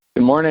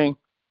Good morning.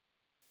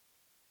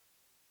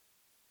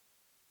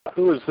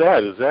 Who is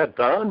that? Is that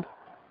Don?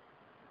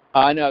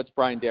 No, it's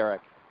Brian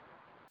Derrick.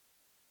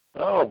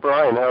 Oh,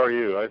 Brian, how are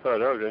you? I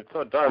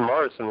thought Don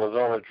Morrison was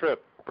on a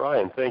trip.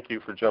 Brian, thank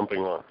you for jumping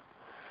on.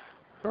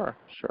 Sure.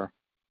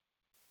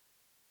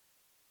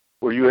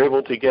 Were you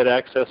able to get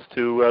access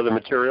to the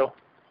material?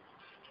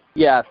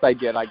 Yes, I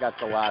did. I got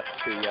the last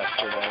two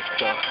yesterday,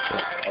 so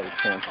I had a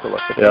chance to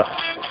look at it. Yeah.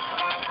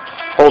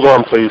 Hold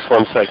on, please,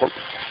 1 second.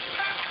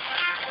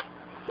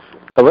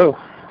 Hello?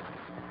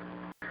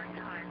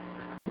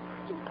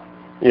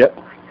 Yep.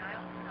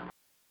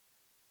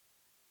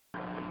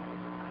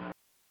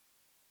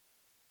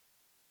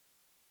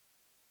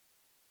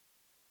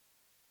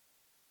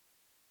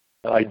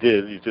 I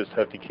did. You just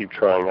have to keep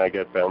trying. I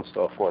get bounced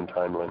off one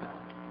time, Lynn.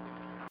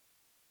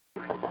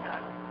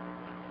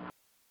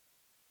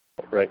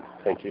 Right.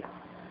 Thank you.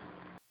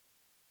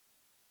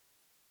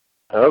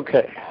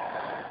 Okay.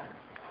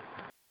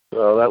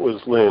 Well, that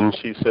was Lynn.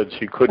 She said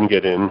she couldn't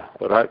get in,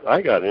 but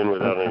I got in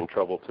without any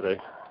trouble today.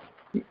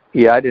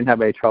 Yeah, I didn't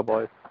have any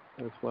trouble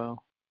as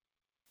well.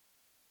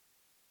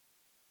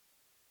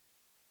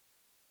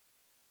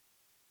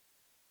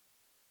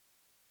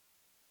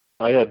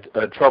 I had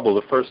trouble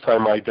the first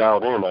time I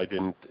dialed in. I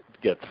didn't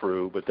get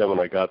through, but then when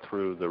I got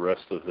through, the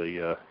rest of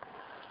the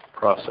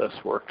process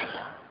worked.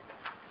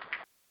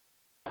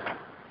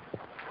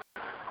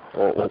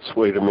 All right, let's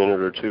wait a minute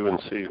or two and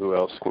see who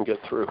else can get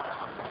through.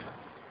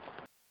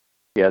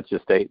 Yeah, it's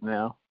just 8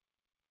 now.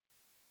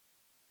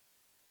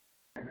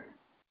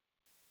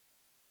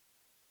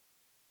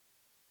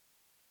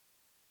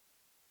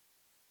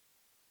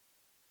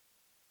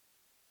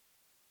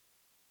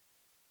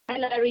 Hi,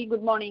 Larry.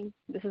 Good morning.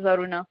 This is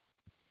Aruna.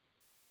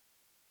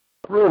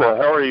 Aruna,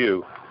 how are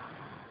you?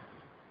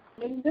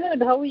 I'm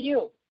good. How are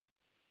you?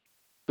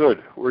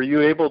 Good. Were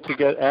you able to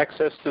get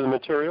access to the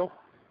material?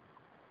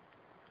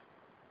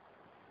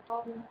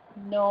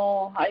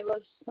 No,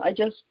 I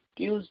just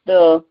used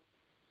the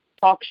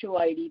talk show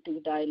ID to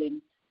dial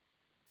in.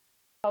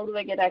 How do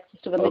I get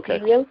access to the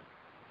material?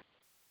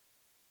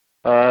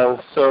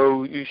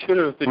 So you should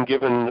have been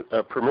given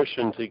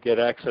permission to get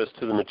access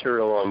to the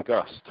material on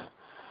Gust,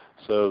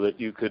 so that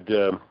you could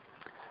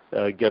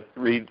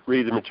read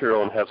the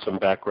material and have some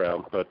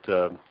background. But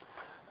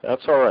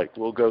that's all right.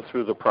 We'll go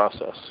through the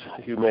process.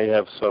 You may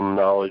have some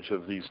knowledge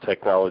of these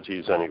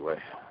technologies anyway.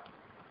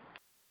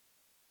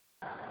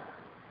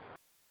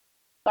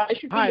 I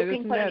should be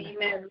looking for an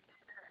email.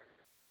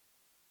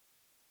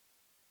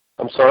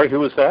 I'm sorry, who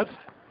was that?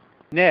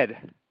 Ned.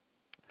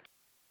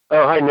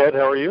 Oh, hi, Ned.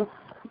 How are you?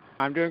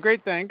 I'm doing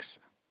great, thanks.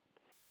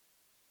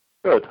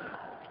 Good.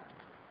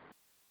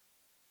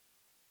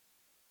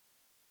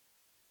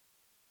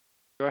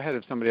 Go ahead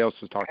if somebody else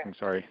is talking,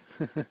 sorry.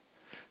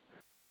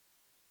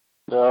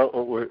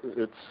 No,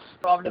 it's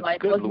problem.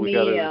 It's it was me,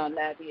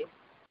 Larry.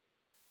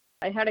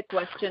 I had a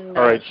question.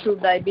 Right.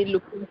 Should I be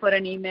looking for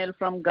an email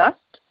from Gust?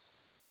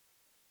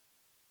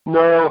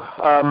 No,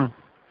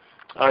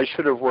 I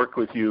should have worked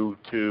with you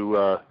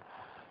to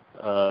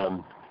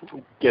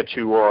get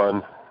you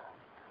on.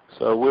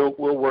 So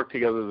we'll work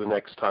together the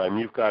next time.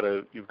 You've got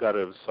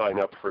to sign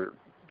up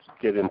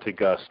get into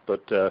Gust,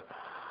 but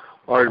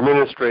our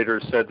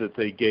administrator said that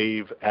they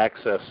gave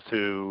access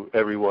to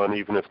everyone,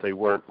 even if they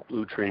weren't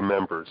Blue Tree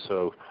members.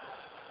 So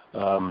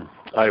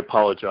I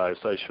apologize.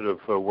 I should have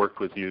worked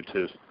with you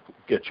to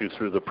get you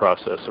through the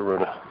process,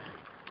 Aruna.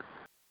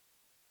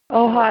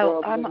 Oh, hi.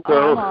 I'm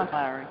on,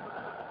 Larry.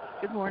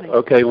 Good morning.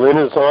 Okay, Lynn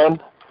is on.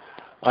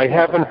 I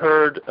haven't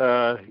heard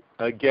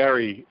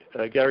Gary.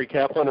 Gary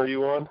Kaplan, are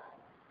you on?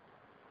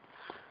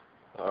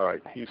 All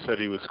right. He said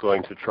he was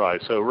going to try.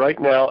 So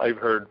right now I've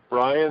heard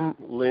Brian,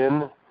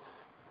 Lynn,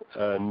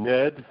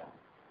 Ned,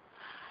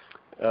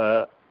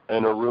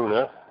 and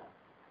Aruna.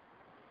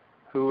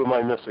 Who am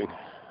I missing?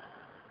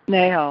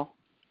 Nehal.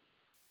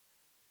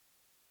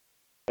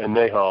 And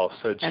Nehal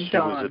said and she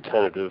Dawn. was a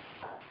tentative.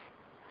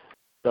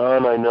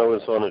 Don, I know,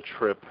 is on a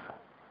trip.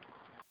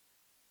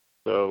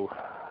 So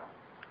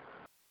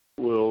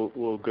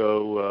we'll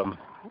go.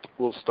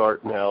 We'll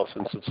start now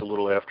since it's a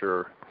little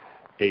after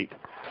 8.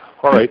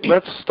 All right.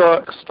 Let's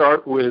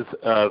start with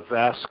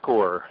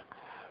Vascor.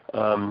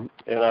 And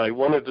I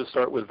wanted to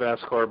start with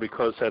Vascor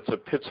because that's a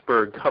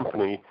Pittsburgh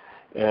company,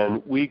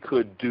 and we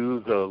could do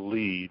the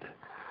lead.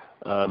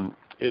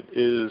 It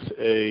is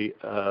a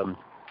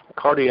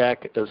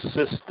cardiac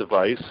assist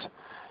device,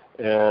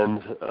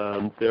 and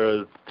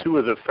two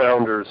of the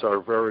founders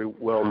are very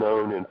well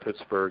known in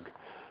Pittsburgh,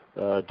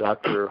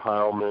 Dr.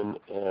 Heilman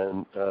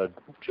and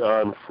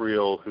John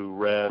Friel, who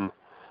ran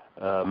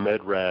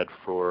MedRad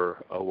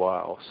for a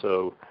while.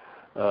 So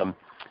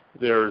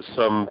there's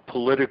some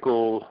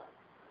political,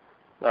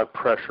 not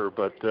pressure,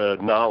 but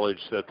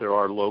knowledge that there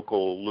are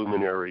local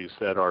luminaries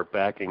that are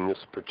backing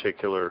this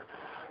particular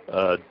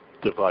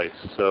device.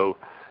 So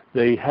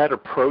they had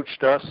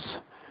approached us,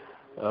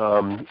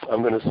 I'm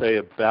going to say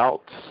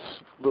about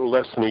a little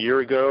less than a year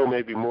ago,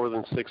 maybe more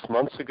than 6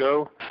 months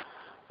ago.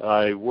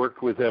 I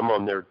worked with them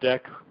on their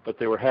deck, but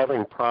they were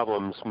having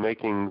problems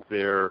making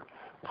their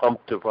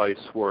pump device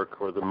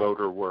work or the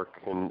motor work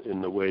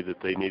in the way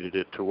that they needed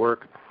it to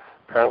work.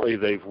 Apparently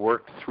they've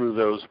worked through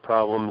those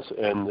problems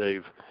and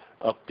they've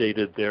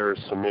updated their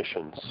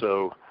submission.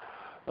 So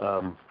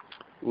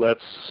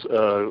let's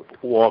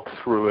walk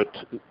through it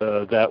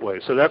that way.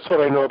 So that's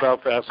what I know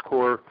about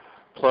VASCOR,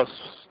 plus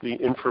the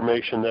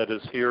information that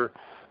is here.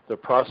 The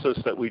process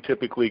that we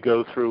typically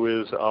go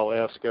through is I'll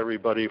ask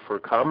everybody for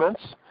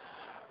comments.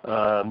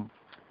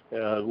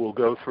 We'll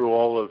go through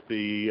all of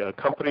the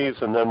companies,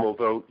 and then we'll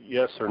vote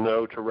yes or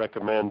no to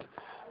recommend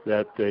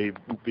that they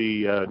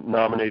be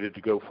nominated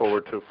to go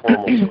forward to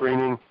formal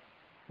screening.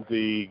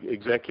 The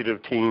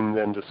executive team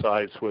then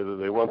decides whether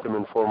they want them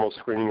in formal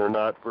screening or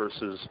not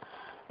versus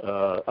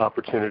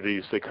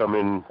opportunities that come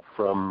in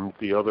from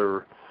the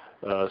other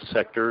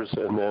sectors.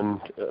 And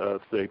then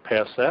if they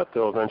pass that,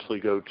 they'll eventually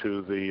go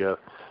to the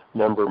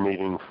member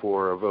meeting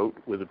for a vote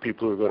with the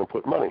people who are going to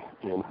put money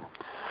in.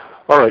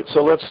 All right,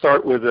 so let's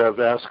start with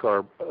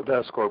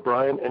VASCOR.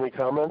 Brian, any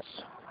comments?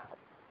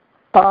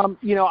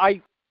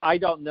 I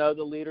don't know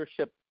the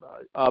leadership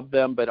of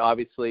them, but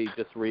obviously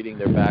just reading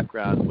their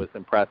background was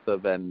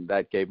impressive, and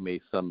that gave me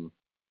some,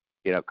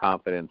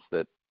 confidence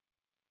that,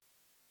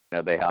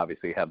 they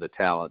obviously have the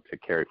talent to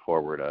carry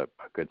forward a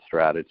good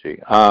strategy.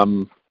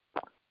 From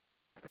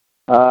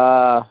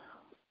a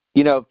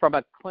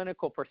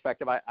clinical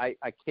perspective, I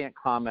can't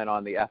comment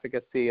on the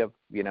efficacy of,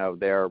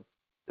 their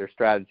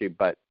strategy,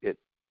 but the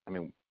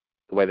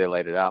way they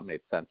laid it out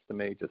made sense to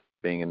me, just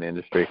being in the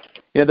industry.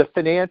 The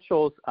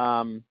financials,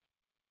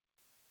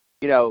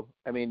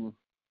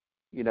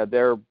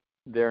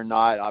 they're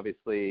not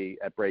obviously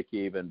at break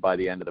even by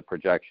the end of the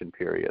projection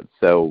period.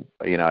 So,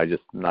 I'm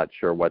just not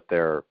sure what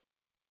their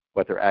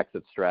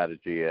exit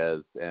strategy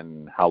is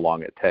and how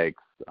long it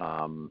takes.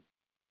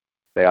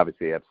 They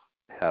obviously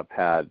have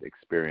had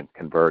experience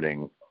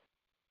converting,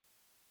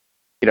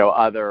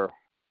 other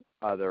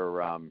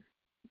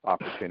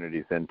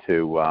opportunities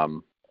into,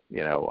 an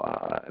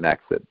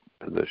exit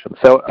position.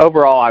 So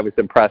overall, I was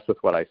impressed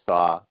with what I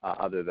saw,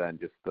 other than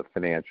just the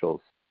financials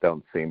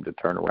don't seem to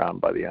turn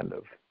around by the end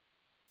of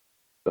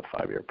the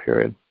 5-year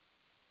period.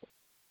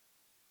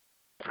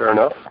 Fair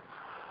enough.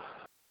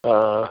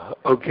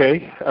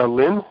 Okay,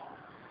 Lynn?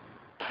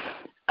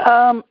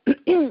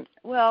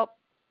 Well,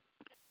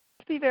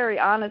 to be very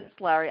honest,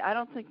 Larry, I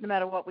don't think no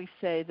matter what we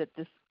say that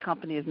this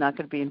company is not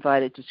going to be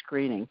invited to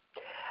screening.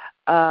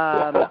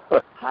 I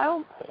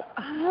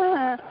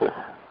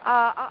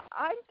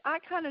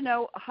kind of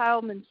know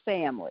Heilman's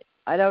family.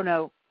 I don't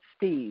know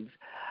Steve,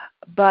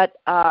 but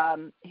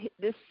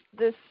this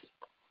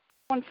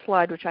one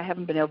slide, which I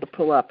haven't been able to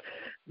pull up,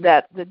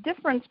 that the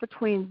difference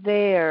between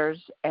theirs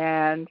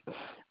and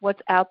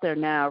what's out there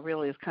now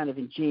really is kind of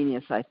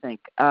ingenious, I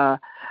think.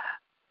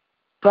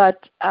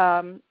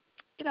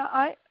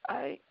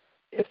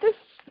 If this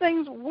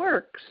thing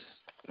works,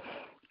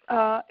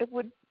 it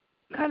would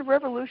kind of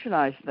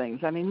revolutionize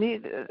things.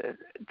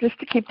 Just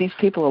to keep these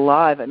people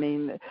alive.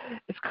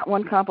 It's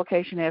one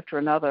complication after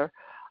another.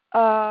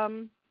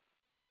 The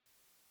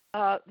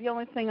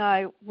only thing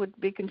I would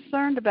be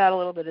concerned about a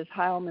little bit is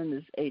Heilman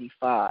is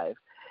 85.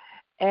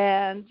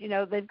 And,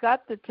 they've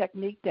got the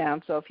technique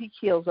down, so if he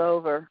keels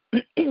over,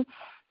 they've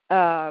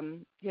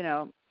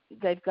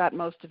got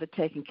most of it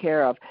taken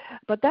care of.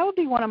 But that would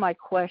be one of my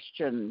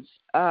questions.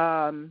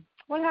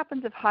 What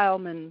happens if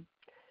Heilman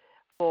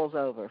falls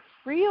over?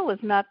 Friel is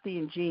not the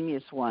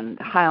ingenious one.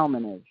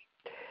 Heilman is.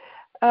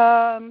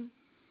 I'd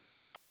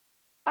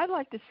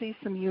like to see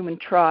some human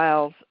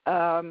trials,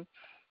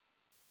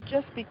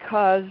 just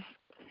because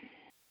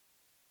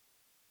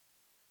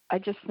I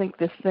just think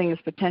this thing is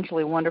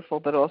potentially wonderful,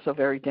 but also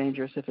very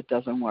dangerous if it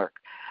doesn't work.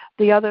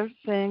 The other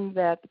thing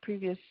that the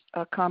previous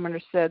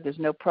commenter said, there's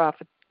no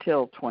profit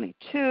till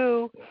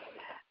 22.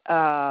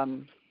 What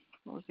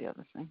was the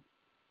other thing?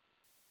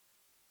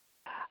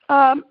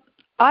 I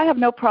have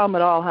no problem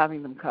at all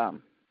having them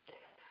come.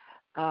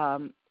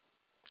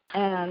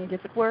 And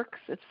if it works,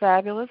 it's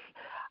fabulous.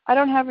 I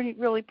don't have any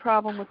really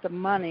problem with the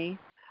money.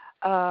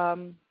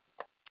 You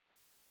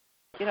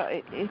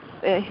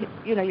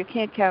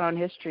can't count on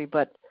history,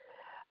 but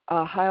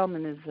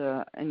Heilman is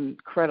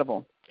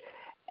incredible,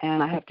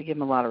 and I have to give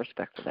him a lot of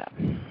respect for that.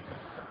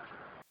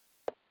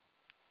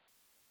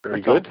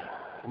 Very good.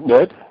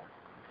 Ned?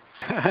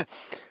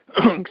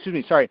 Excuse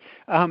me, sorry.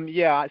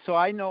 So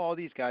I know all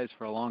these guys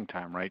for a long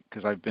time, right?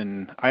 Because I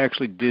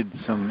actually did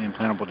some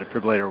implantable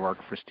defibrillator work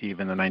for Steve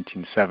in the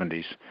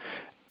 1970s.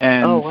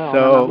 And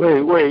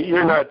Wait,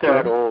 you're not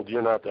that old.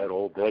 You're not that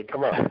old, Ned.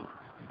 Come on.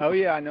 Oh,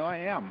 yeah, no, I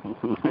am.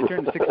 I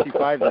turned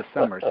 65 this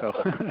summer, so.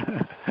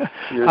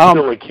 You're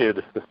still a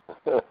kid.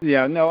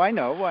 Yeah, no, I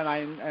know, and I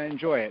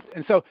enjoy it.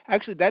 And so,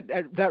 actually,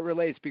 that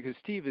relates because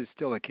Steve is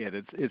still a kid.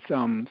 It's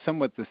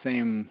somewhat the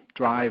same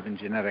drive and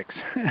genetics.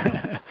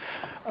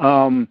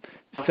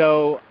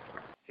 So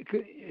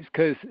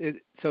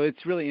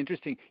it's really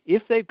interesting.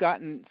 If they've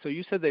gotten, so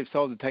you said they've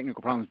solved the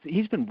technical problems.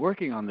 He's been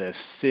working on this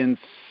since,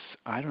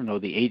 I don't know,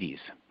 the 80s.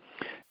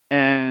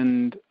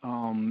 And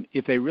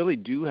if they really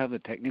do have the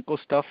technical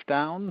stuff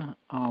down,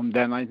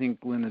 then I think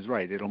Lynn is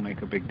right. It'll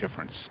make a big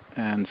difference.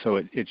 And so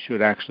it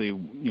should actually,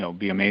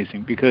 be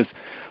amazing, because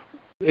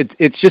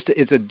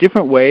it's a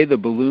different way.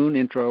 The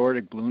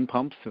intra-aortic balloon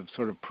pumps have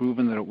sort of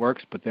proven that it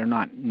works, but they're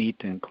not neat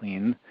and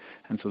clean.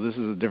 And so this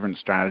is a different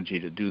strategy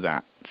to do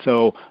that.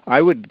 So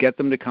I would get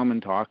them to come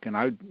and talk, and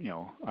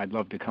I'd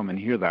love to come and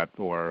hear that,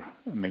 or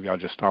maybe I'll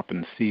just stop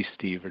and see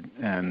Steve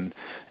and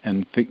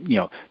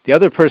the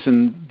other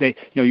person.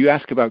 You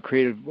ask about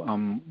creative.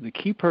 The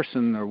key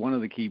person, or one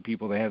of the key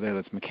people they have there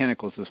that's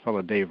mechanical, is this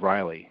fellow Dave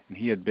Riley, and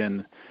he had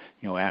been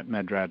at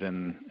Medrad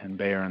and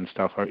Bayer and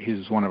stuff.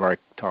 He's one of our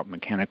top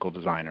mechanical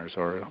designers,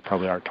 or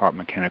probably our top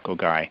mechanical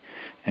guy.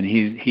 And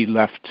he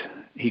left.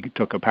 He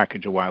took a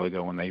package a while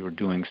ago when they were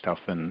doing stuff,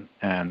 and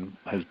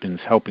has been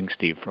helping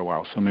Steve for a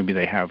while. So maybe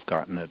they have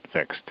gotten it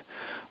fixed.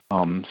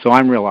 So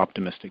I'm real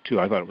optimistic too.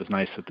 I thought it was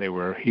nice that they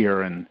were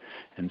here and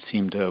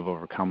seemed to have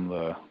overcome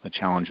the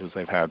challenges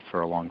they've had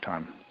for a long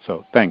time.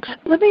 So thanks.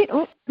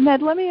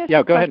 Ned, let me ask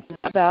you go ahead.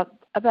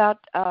 about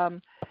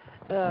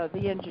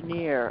the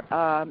engineer.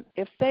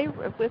 If they,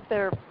 with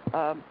their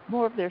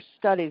more of their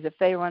studies, if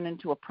they run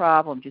into a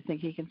problem, do you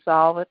think he can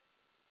solve it?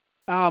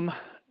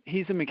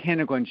 He's a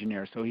mechanical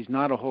engineer, so he's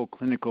not a whole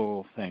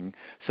clinical thing.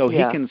 So he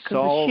can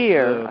solve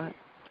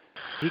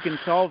he can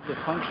solve the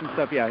function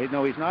stuff. Yeah,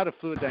 no, he's not a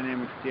fluid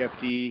dynamics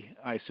CFD.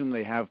 I assume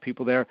they have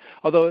people there.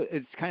 Although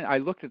it's I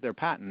looked at their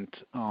patent,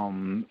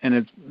 and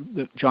it's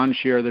John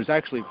Shearer. There's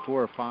actually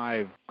 4 or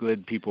 5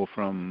 good people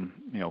from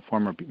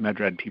former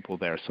Medrad people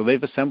there. So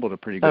they've assembled a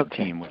pretty good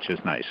team, which is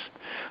nice.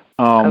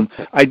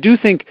 I do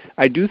think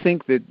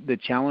that the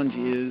challenge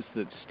is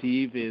that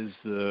Steve is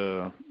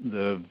the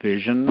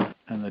vision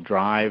and the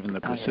drive and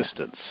the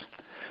persistence,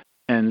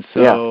 and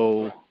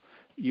so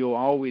you'll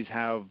always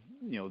have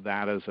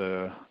that as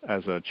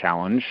a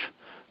challenge.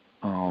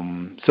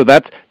 So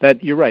that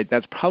you're right.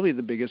 That's probably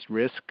the biggest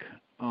risk.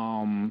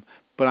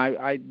 But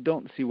I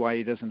don't see why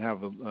he doesn't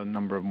have a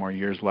number of more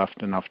years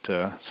left, enough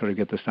to sort of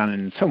get this done.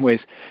 And in some ways,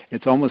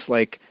 it's almost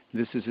like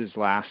this is his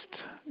last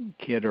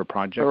kid or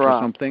project or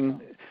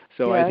something.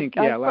 So I think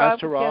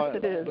last hurrah.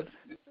 It is.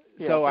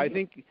 So I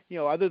think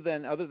other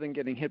than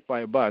getting hit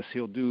by a bus,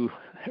 he'll do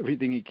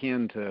everything he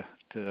can to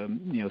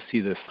see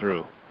this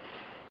through.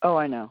 Oh,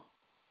 I know.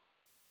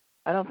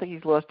 I don't think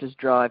he's lost his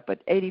drive,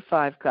 but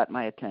 85 got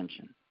my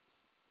attention.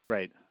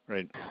 Right.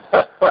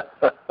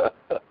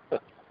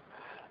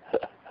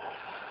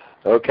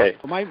 Okay.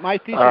 Well, my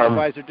thesis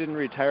advisor didn't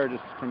retire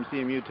from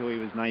CMU till he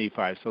was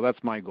 95, so that's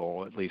my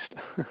goal, at least.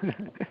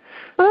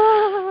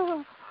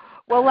 Well,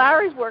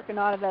 Larry's working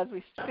on it as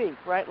we speak,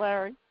 right,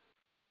 Larry?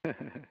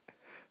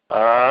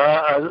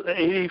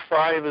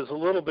 85 is a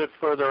little bit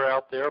further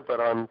out there, but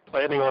I'm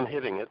planning on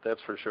hitting it,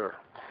 that's for sure.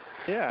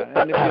 Yeah,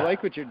 and if you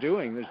like what you're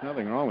doing, there's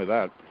nothing wrong with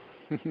that.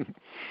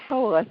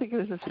 Oh, I think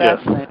this is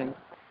fascinating,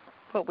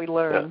 what we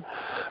learn.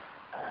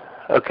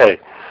 Yeah. Okay,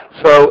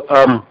 so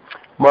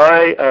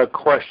my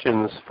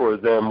questions for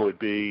them would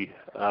be,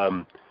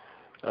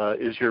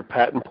 is your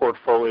patent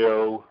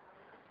portfolio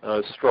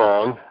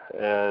strong?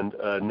 And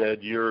Ned,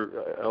 you're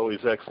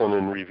always excellent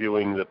in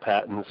reviewing the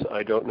patents.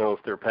 I don't know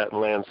if their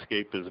patent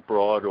landscape is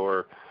broad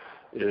or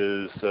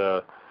is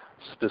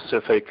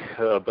specific,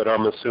 but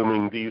I'm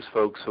assuming these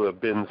folks who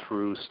have been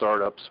through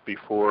startups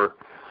before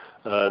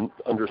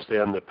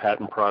understand the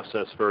patent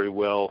process very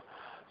well.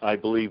 I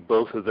believe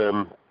both of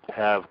them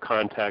have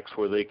contacts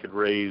where they could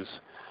raise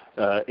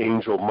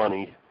angel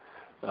money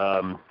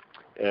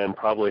and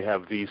probably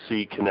have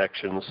VC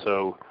connections.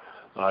 So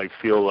I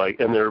feel like,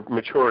 and they're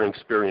mature and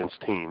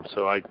experienced teams.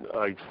 So I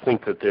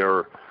think that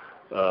they're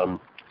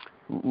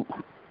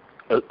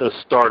a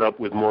startup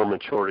with more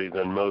maturity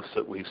than most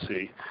that we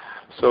see.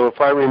 So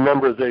if I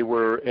remember, they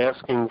were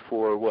asking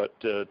for what,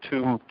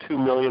 $2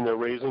 million? They're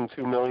raising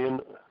 $2 million.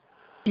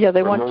 Yeah,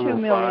 they want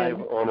 $2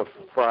 million on a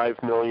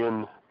 $5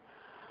 million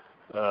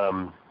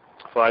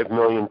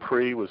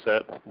pre. Was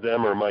that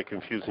them, or am I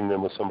confusing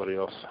them with somebody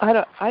else?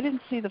 I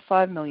didn't see the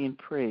 $5 million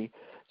pre.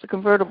 It's a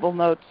convertible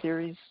note,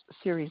 Series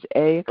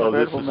A.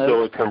 This is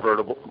still a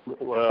convertible.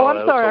 Well,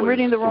 I'm sorry. I'm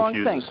reading the wrong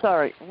thing.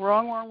 Sorry.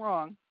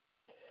 Wrong.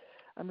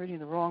 I'm reading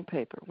the wrong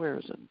paper. Where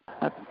is it?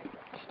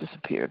 It's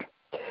disappeared.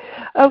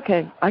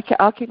 Okay.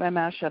 I'll keep my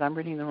mouth shut. I'm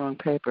reading the wrong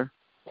paper.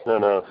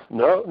 No,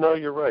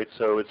 you're right.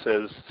 So it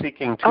says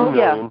seeking $2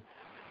 million.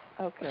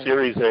 Okay.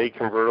 Series A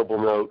convertible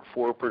note,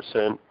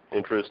 4%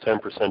 interest,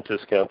 10%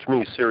 discount. To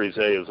me, Series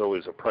A is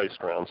always a price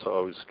round, so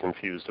I was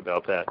confused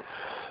about that.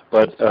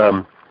 But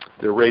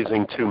they're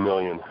raising $2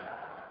 million.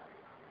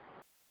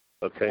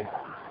 Okay.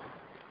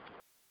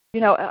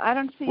 I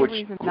don't see a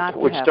reason not to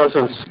have. Which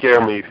doesn't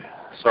scare me.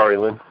 Sorry,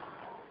 Lynn.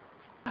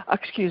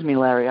 Excuse me,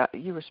 Larry.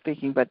 You were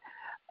speaking, but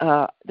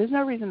there's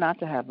no reason not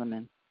to have them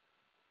in.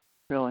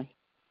 Really.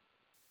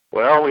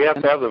 Well, we have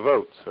to have the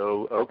vote,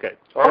 so okay.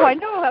 All right. I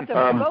know we'll have to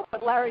have the vote,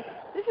 but Larry,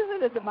 this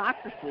isn't a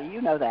democracy.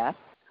 You know that.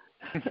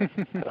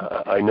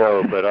 I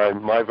know, but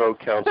my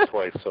vote counts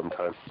twice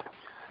sometimes.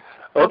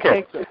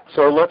 Okay,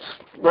 so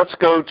let's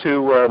go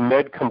to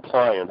med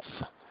compliance.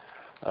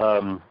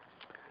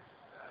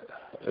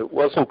 It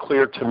wasn't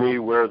clear to me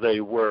where they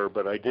were,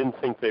 but I didn't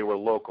think they were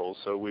local,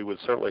 so we would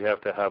certainly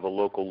have to have a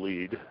local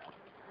lead.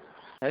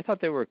 I thought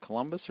they were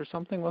Columbus or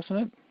something,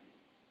 wasn't it?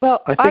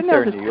 Well, I I think know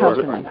they're this in New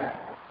York. company.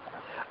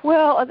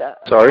 Well,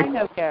 Sorry? I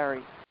know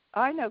Gary.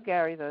 I know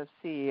Gary, the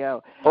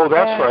CEO. Oh,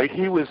 that's right.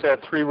 He was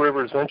at Three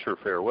Rivers Venture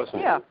Fair,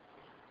 wasn't Yeah.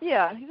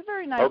 Yeah, he's a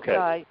very nice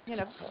guy,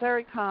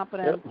 very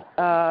competent.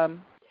 Yep.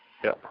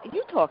 Yep.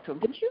 You talked to him,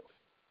 didn't you?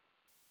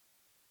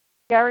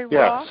 Gary Yeah,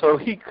 Ross? so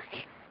he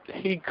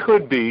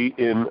could be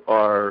in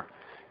our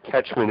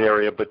catchment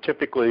area, but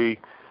typically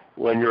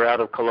when you're out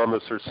of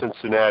Columbus or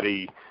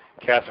Cincinnati,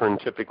 Catherine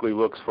typically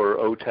looks for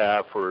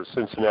OTAF or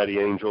Cincinnati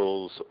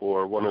Angels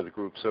or one of the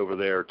groups over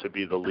there to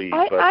be the lead.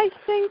 I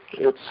think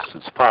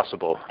it's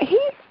possible.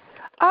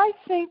 I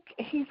think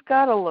he's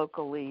got a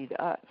local lead,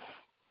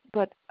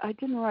 but I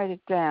didn't write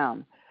it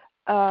down.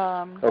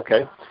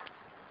 Okay.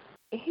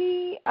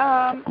 He's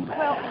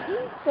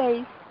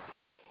based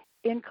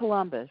in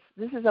Columbus.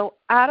 This is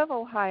out of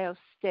Ohio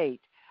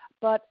State.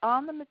 But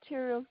on the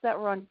materials that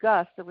were on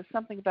Gus, there was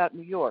something about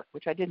New York,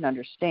 which I didn't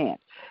understand.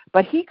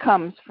 But he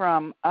comes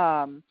from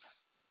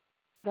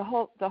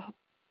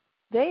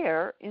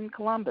there in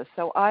Columbus,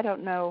 so I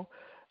don't know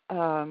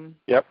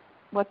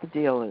what the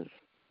deal is.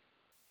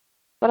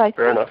 But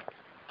Fair enough.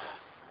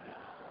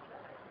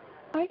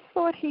 I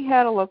thought he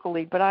had a local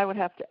lead, but I would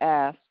have to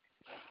ask.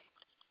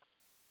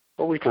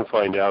 Well, we can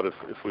find out if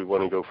we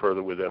want to go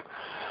further with them.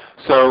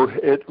 So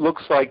it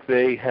looks like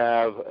they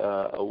have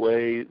a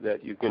way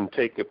that you can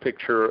take a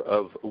picture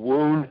of a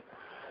wound,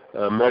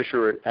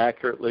 measure it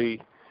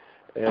accurately,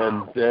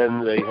 and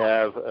then they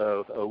have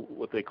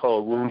what they call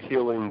a wound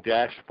healing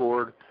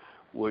dashboard,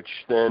 which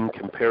then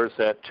compares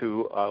that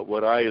to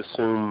what I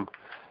assume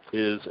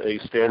is a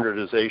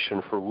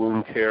standardization for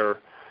wound care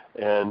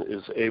and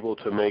is able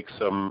to make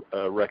some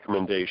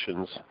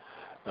recommendations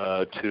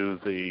to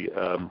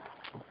the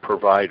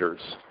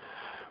providers.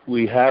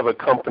 We have a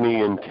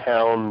company in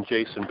town,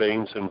 Jason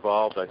Bain's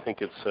involved. I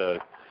think it's,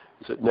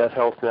 is it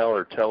NetHealth now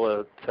or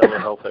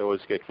Telehealth? I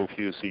always get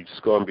confused. He's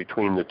gone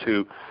between the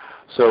two.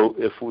 So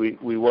if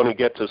we want to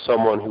get to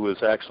someone who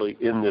is actually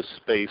in this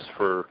space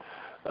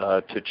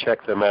to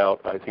check them out,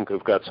 I think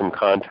we've got some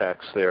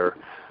contacts there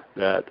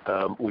that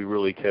we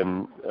really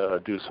can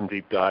do some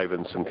deep dive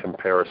and some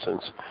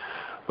comparisons.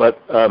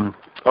 But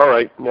all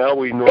right, now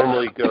we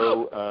normally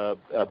go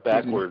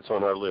backwards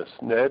on our list.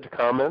 Ned,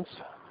 comments?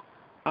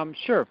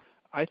 Sure.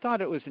 I thought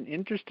it was an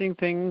interesting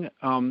thing.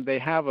 They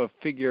have a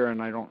figure,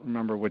 and I don't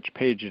remember which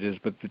page it is,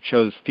 but it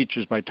shows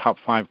features by top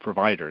 5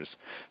 providers,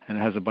 and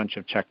it has a bunch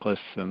of checklists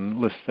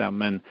and lists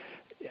them. And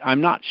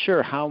I'm not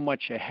sure how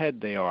much ahead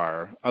they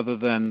are, other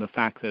than the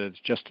fact that it's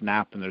just an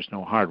app and there's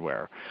no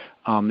hardware.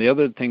 The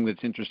other thing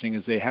that's interesting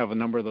is they have a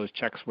number of those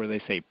checks where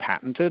they say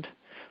patented,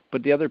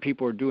 but the other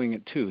people are doing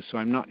it too, so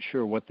I'm not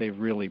sure what they've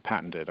really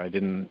patented. I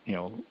didn't,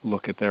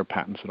 look at their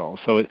patents at all.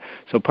 So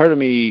part of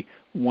me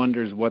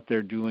wonders what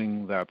they're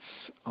doing that's,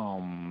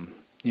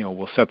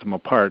 will set them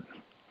apart.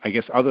 I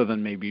guess other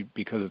than maybe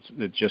because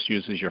it just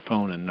uses your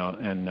phone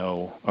and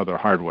no other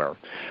hardware.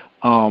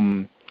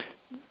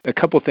 A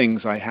couple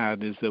things I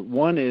had is that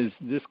one is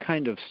this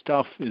kind of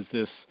stuff is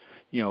this,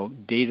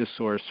 data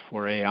source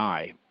for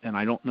AI, and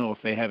I don't know if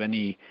they have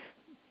any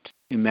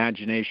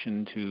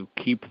imagination to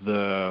keep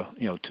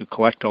to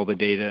collect all the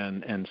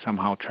data and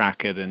somehow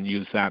track it and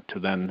use that to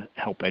then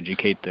help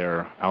educate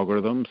their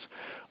algorithms.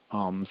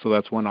 So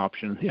that's one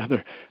option. The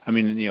other, I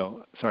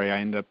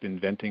end up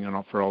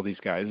inventing for all these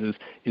guys,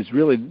 is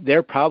really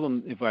their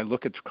problem. If I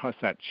look across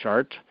that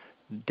chart,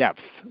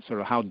 depth, sort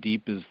of how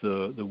deep is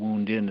the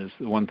wound in, is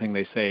the one thing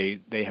they say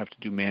they have to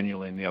do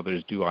manually and the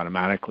others do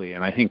automatically.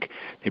 And I think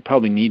they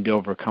probably need to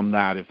overcome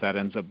that if that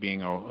ends up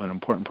being an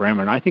important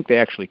parameter. And I think they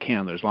actually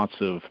can. There's lots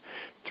of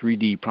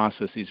 3D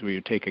processes where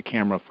you take a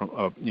camera from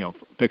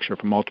picture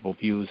from multiple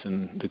views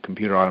and the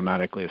computer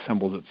automatically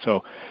assembles it.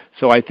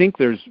 So I think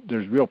there's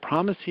real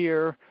promise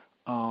here.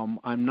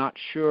 I'm not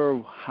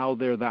sure how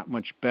they're that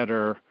much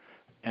better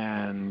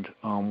and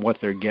what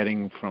they're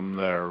getting from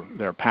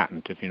their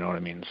patent, if you know what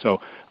I mean. So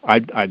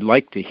I'd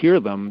like to hear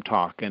them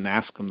talk and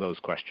ask them those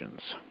questions.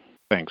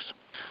 Thanks.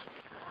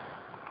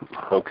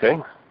 Okay.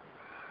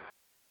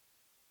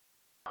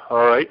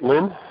 All right,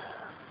 Lynn?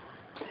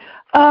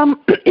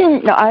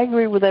 No, I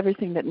agree with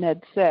everything that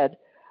Ned said.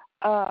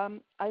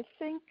 I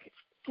think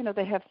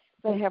they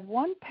have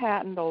one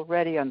patent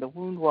already on the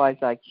WoundWise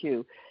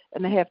IQ,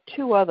 and they have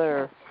 2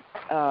 other,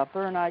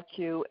 Burn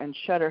IQ and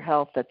Shutter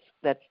Health.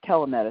 That's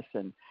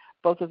telemedicine.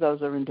 Both of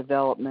those are in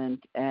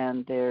development,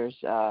 and there's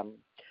a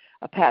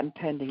patent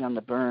pending on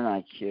the Burn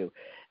IQ.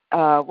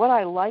 What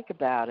I like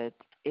about it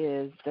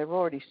is they've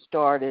already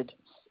started.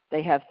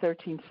 They have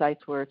 13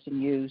 sites where it's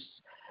in use.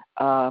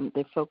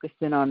 They focused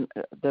in on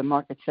the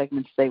market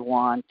segments they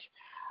want.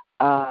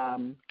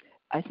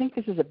 I think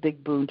this is a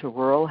big boon to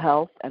rural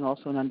health and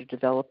also in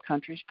underdeveloped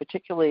countries,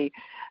 particularly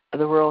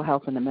the rural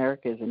health in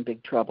America is in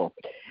big trouble.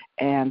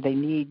 And they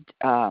need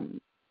to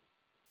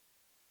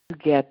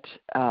get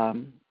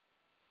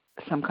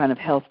some kind of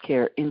health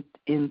care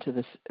into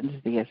the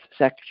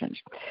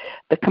sections.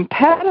 The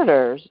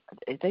competitors,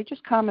 they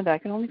just commented, I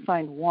can only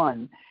find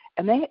one,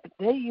 and they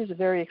use a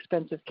very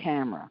expensive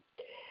camera.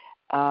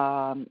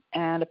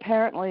 And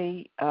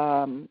apparently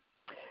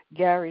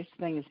Gary's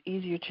thing is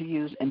easier to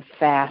use and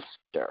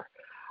faster.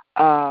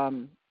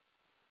 What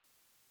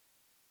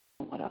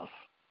else?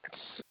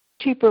 It's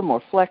cheaper,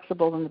 more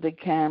flexible than the big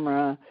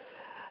camera.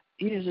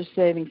 User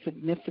saving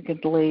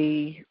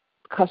significantly.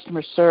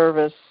 Customer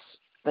service,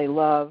 they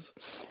love.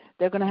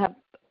 They're going to have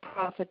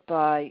profit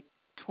by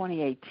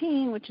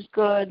 2018, which is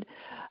good.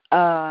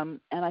 And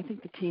I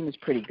think the team is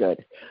pretty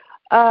good.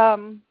 I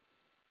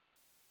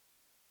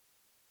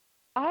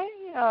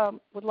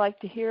would like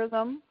to hear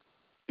them.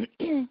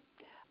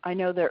 I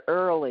know they're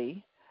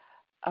early.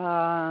 That's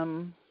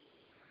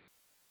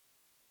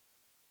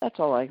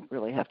all I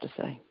really have to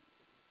say.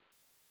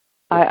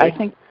 Okay. I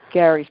think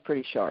Gary's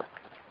pretty sharp.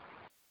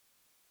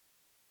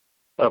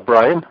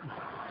 Brian?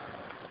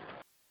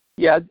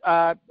 Yeah,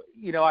 I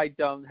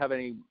don't have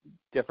any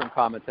different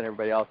comments than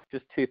everybody else.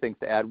 Just two things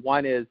to add.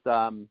 One is,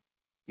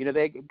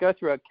 they go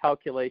through a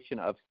calculation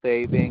of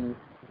savings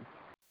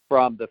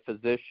from the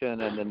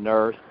physician and the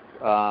nurse.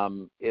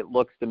 It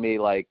looks to me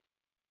like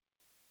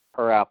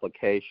per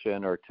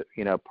application or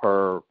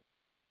per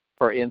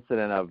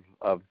incident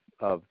of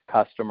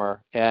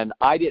customer, and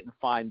I didn't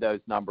find those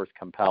numbers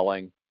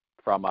compelling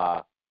from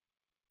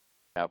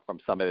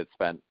somebody that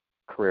spent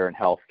career in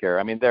healthcare.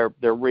 I mean, they're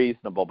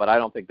reasonable, but I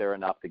don't think they're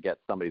enough to get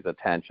somebody's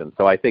attention.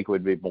 So I think it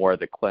would be more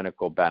the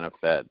clinical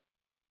benefit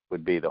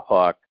would be the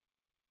hook.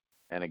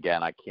 And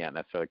again, I can't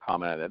necessarily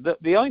comment on it.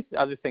 The only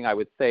other thing I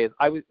would say is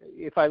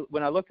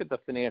when I looked at the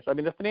financials, I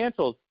mean, the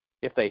financials,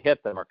 if they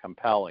hit them, are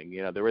compelling.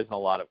 There isn't a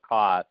lot of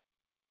cost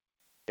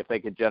if they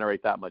could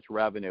generate that much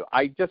revenue.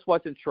 I just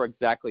wasn't sure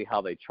exactly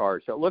how they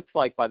charge. So it looks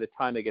like by the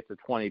time they get to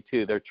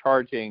 22, they're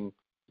charging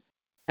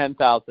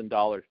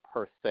 $10,000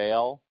 per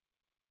sale.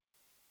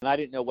 And I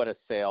didn't know what a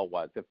sale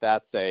was, if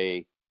that's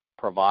a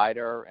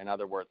provider, in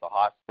other words, a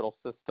hospital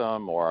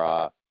system or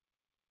a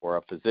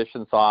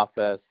physician's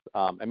office.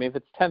 If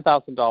it's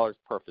 $10,000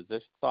 per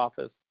physician's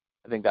office,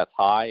 I think that's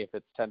high. If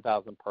it's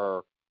 $10,000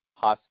 per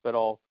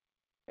hospital,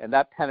 and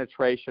that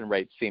penetration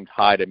rate seemed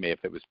high to me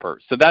if it was per.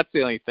 So that's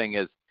the only thing,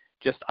 is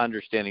just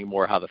understanding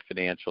more how the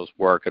financials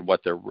work and what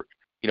they're,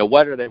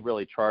 what are they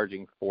really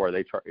charging for?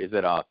 Is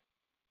it a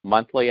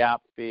monthly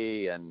app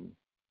fee? And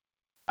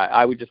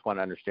I would just want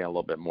to understand a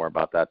little bit more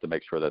about that to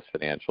make sure those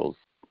financials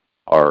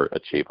are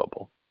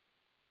achievable.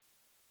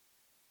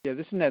 Yeah,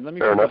 this is Ned. Let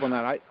me pick up on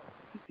that. I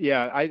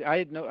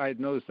had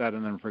noticed that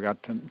and then forgot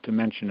to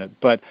mention it.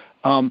 But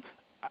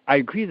I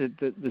agree that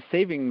the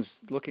savings,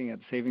 looking at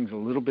savings a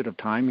little bit of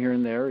time here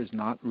and there, is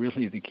not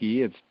really the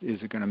key. Is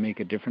it going to make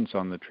a difference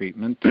on the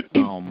treatment?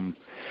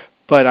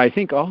 But I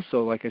think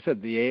also, like I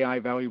said, the AI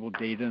valuable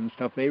data and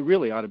stuff, they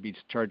really ought to be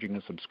charging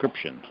a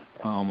subscription,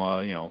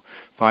 $5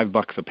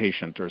 a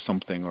patient or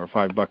something, or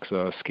 $5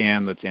 a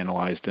scan that's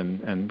analyzed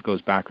and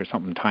goes back, or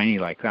something tiny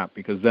like that,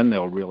 because then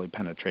they'll really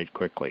penetrate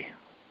quickly.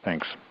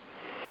 Thanks.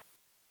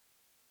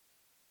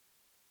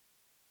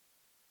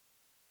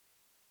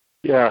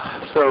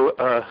 Yeah, so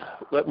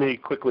let me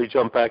quickly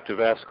jump back to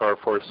Vascar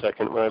for a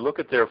second. When I look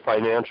at their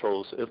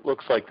financials, it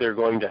looks like they're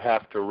going to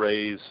have to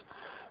raise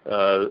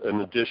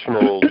an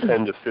additional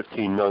 $10 to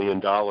 $15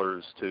 million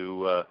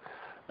to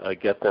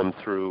get them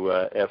through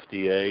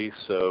FDA.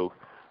 So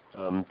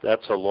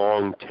that's a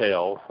long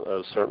tail,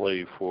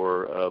 certainly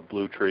for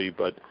Blue Tree.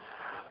 But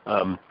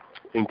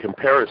in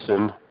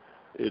comparison,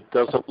 it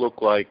doesn't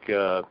look like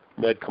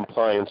Med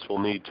Compliance will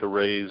need to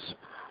raise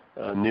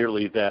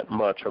nearly that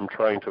much. I'm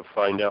trying to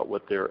find out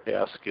what their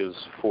ask is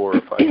for,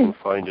 if I can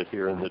find it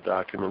here in the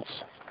documents.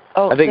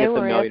 Oh, I think it's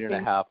 $1.5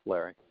 million,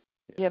 Larry.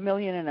 Yeah, $1.5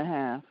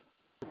 million.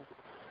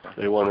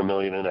 They want $1.5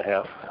 million.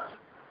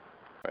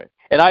 Right.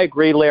 And I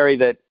agree, Larry,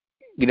 that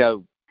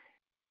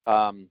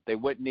they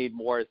wouldn't need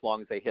more as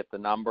long as they hit the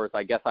numbers.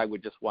 I guess I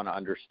would just want to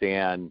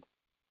understand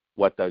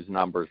what those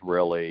numbers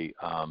really,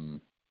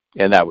 and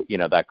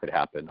that could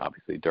happen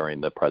obviously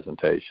during the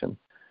presentation.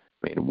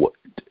 I mean,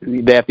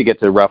 they have to get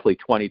to roughly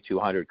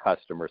 2,200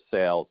 customer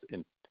sales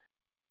in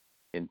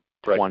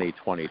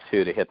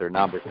 2022 to hit their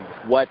numbers.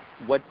 What's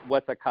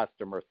a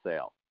customer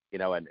sale?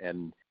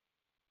 And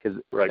because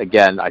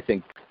again, I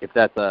think if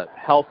that's a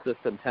health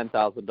system,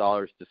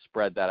 $10,000 to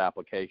spread that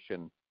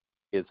application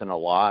isn't a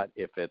lot.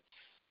 If it's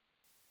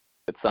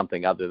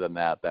something other than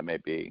that, that may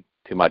be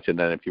too much. And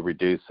then if you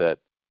reduce it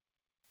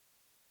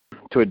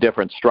to a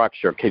different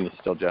structure, can you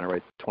still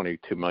generate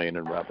 $22 million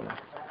in revenue?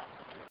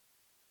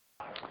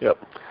 Yep.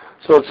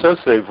 So it says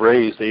they've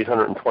raised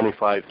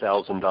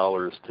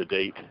 $825,000 to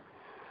date.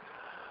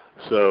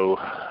 So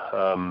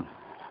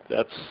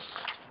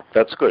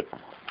that's good.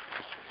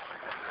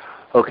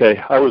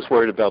 Okay, I was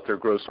worried about their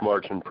gross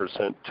margin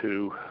percent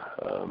too.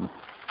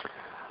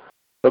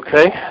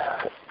 Okay,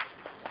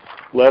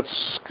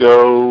 let's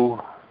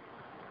go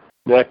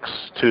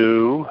next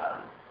to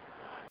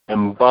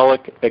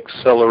embolic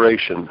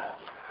acceleration.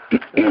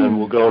 And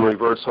we'll go in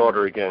reverse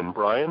order again.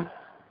 Brian?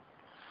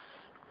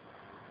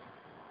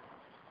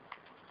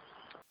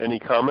 Any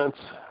comments?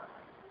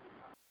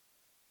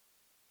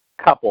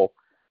 Couple.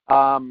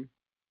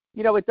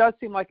 It does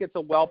seem like it's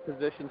a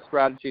well-positioned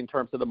strategy in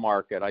terms of the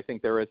market. I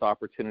think there is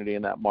opportunity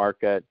in that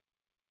market.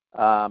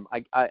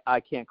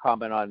 I can't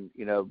comment on,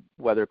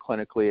 whether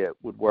clinically it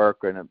would work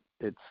and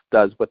it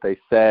does what they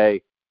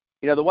say.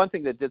 The one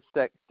thing that did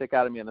stick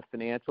out to me in the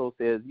financials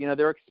is,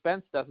 their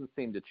expense doesn't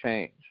seem to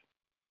change.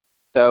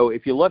 So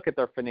if you look at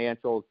their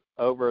financials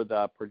over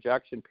the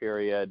projection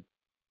period,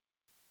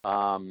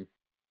 they,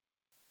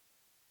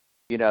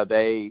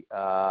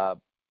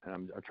 and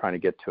I'm trying to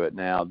get to it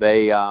now,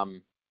 they,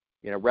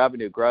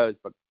 revenue grows,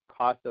 but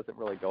cost doesn't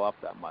really go up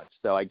that much.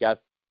 So I guess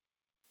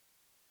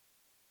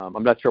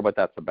I'm not sure what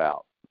that's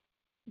about.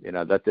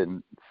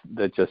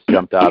 That just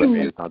jumped out at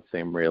me. It does not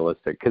seem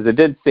realistic, because it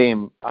did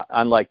seem,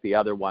 unlike the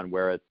other one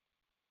where it's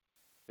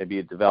maybe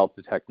you developed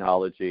the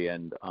technology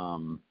and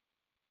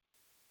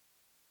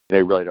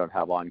they really don't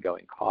have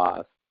ongoing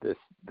costs. This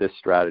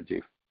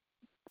strategy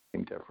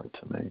seemed different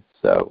to me.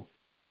 So,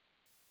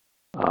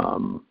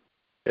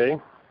 okay,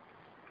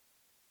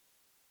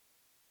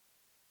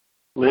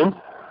 Lynn?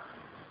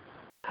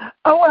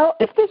 Oh, well,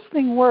 if this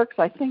thing works,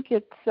 I think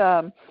it's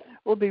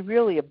will be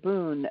really a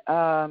boon.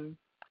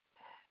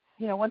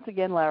 Once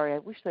again, Larry, I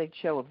wish they'd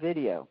show a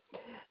video.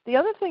 The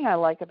other thing I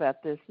like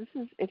about this is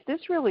if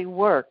this really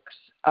works,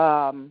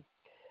 the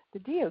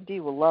DoD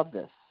will love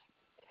this.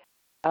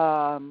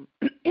 I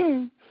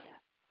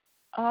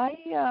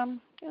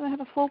have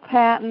a full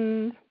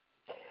patent.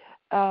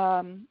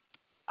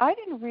 I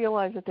didn't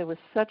realize that there was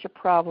such a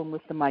problem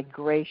with the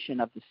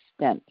migration of the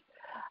stent.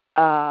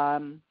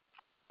 And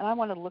I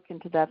want to look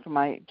into that for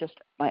my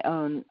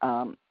own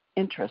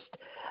interest.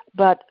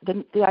 But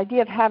the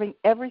idea of having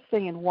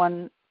everything in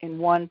one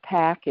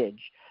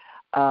package,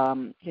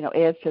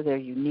 adds to their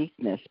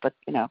uniqueness. But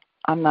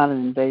I'm not an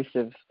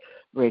invasive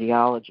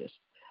radiologist.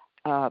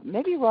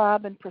 Maybe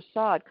Rob and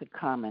Prasad could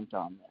comment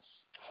on this.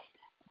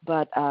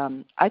 But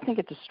I think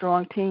it's a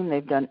strong team.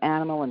 They've done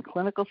animal and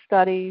clinical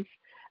studies.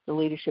 The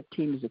leadership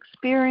team is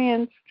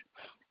experienced.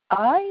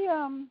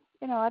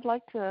 I'd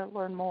like to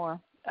learn more.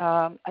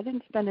 I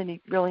didn't spend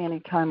any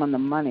time on the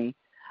money.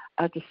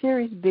 The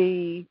Series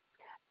B,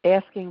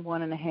 asking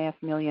 $1.5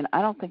 million,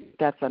 I don't think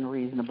that's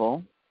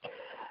unreasonable.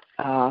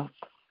 Kind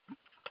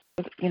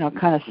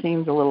of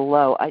seems a little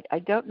low. I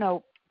don't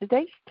know. Did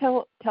they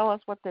tell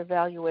us what their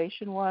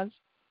valuation was?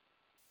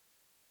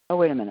 Oh,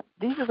 wait a minute.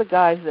 These are the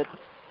guys that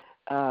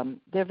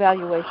their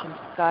valuation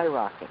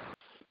skyrockets.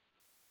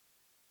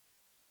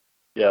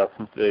 Yeah,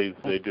 they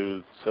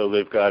do. So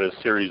they've got a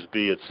Series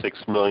B at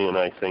 $6 million,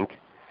 I think.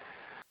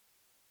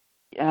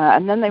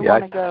 And then they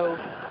want to go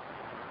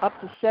up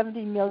to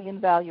 $70 million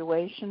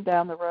valuation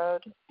down the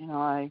road.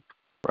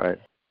 Right.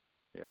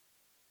 Yeah.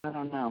 I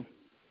don't know.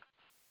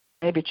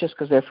 Maybe it's just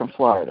because they're from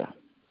Florida.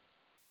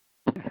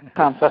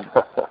 Confident.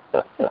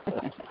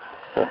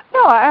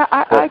 No,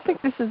 I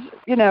think this is,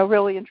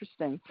 really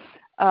interesting.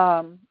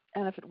 And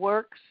if it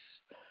works,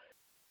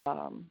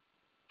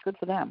 good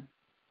for them.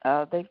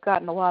 They've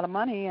gotten a lot of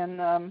money,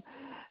 and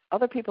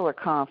other people are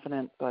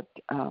confident, but,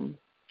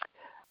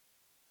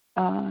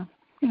 I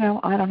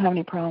don't have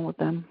any problem with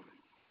them.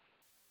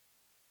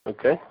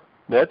 Okay.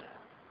 Ned?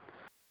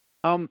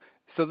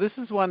 So this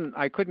is one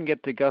I couldn't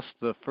get to Gus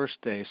the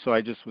first day, so I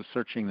just was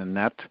searching the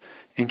net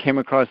and came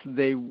across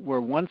they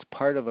were once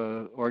part of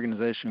an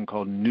organization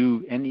called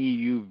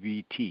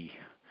NEUVT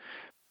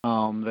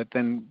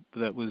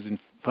that was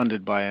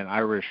funded by an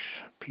Irish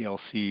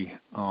PLC,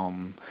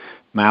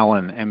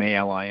 Malin,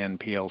 MALIN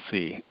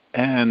PLC.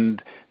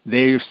 And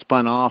they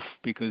spun off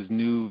because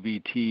New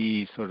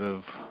VT sort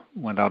of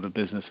went out of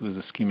business. It was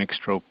a ischemic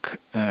stroke.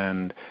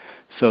 And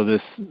so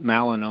this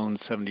Malin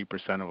owns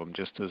 70% of them,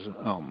 just as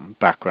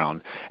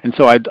background. And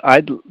so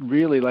I'd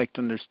really like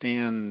to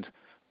understand,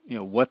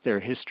 what their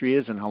history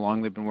is and how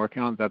long they've been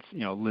working on it. That's,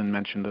 Lynn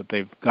mentioned that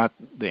they've got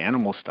the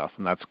animal stuff,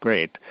 and that's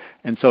great.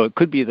 And so it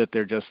could be that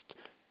they're just,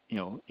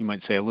 you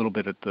might say a little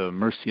bit at the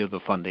mercy of the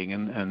funding,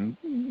 and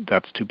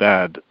that's too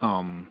bad.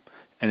 And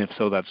if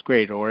so, that's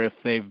great. Or if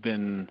they've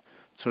been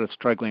sort of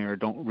struggling or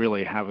don't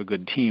really have a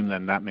good team,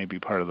 then that may be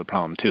part of the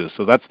problem too.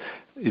 So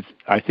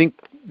I think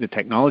the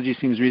technology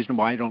seems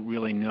reasonable. I don't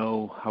really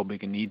know how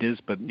big a need is,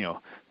 but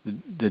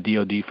the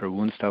DoD for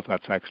wound stuff,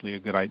 that's actually a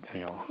good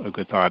idea, a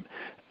good thought,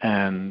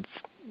 and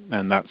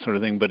that sort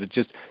of thing. But it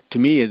just, to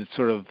me, it's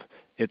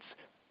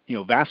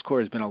VASCOR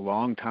has been a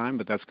long time,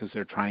 but that's because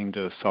they're trying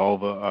to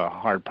solve a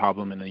hard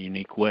problem in a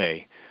unique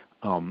way.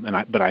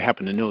 But I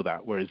happen to know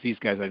that, whereas these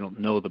guys, I don't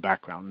know the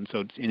background. And so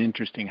it's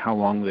interesting how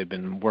long they've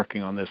been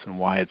working on this and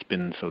why it's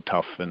been so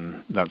tough,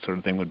 and that sort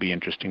of thing would be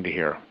interesting to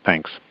hear.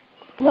 Thanks.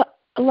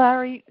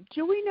 Larry,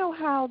 do we know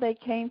how they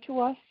came to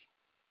us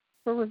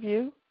for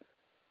review?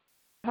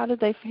 How did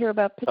they hear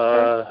about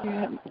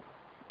Pittsburgh?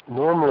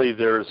 Normally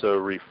there's a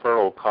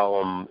referral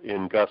column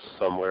in Gus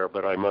somewhere,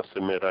 but I must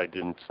admit I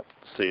didn't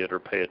see it or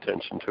pay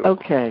attention to it.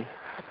 Okay.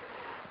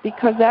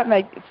 Because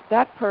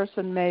that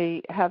person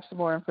may have some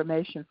more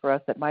information for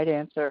us that might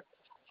answer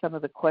some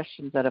of the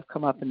questions that have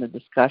come up in the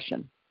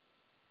discussion.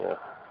 Yeah,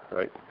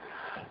 right.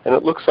 And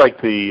it looks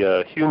like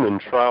the human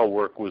trial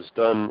work was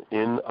done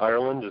in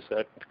Ireland. Is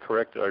that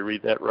correct? Did I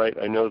read that right?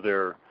 I know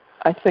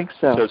I think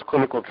so. it says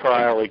clinical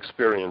trial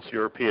experience,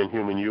 European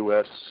human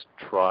U.S.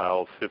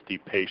 trial, 50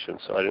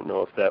 patients. So I didn't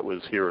know if that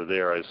was here or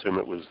there. I assume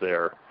it was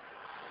there.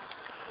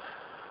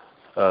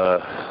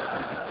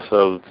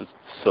 So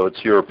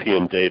it's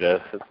European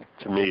data.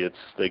 To me,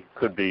 the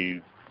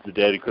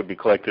data could be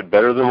collected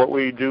better than what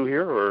we do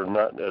here, or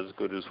not as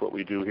good as what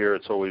we do here.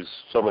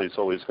 Somebody's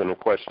always going to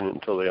question it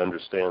until they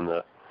understand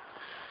the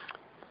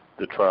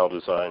trial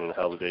design and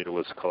how the data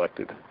was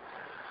collected.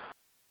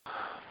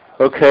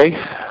 Okay.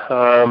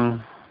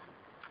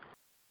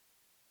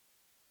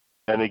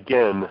 And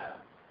again,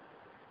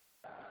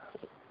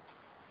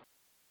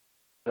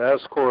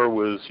 VASCOR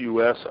was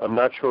U.S. I'm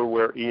not sure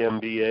where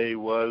EMBA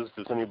was.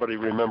 Does anybody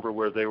remember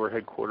where they were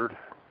headquartered?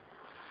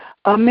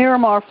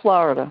 Miramar,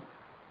 Florida.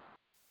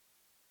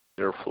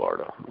 They're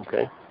Florida.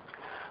 Okay.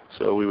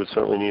 So we would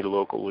certainly need a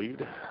local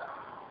lead.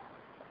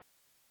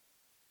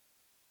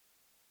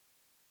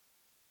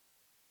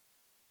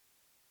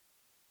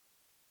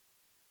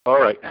 All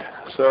right.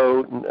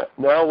 So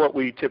now what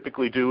we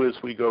typically do is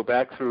we go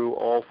back through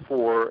all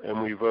four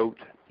and we vote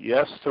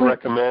yes to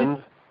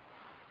recommend.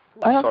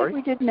 I don't think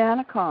we did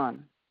Nanocon.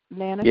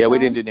 Yeah, we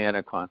didn't do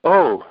Nanocon.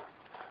 Oh,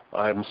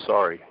 I'm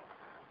sorry.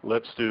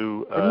 Let's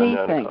do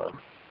Nanocon.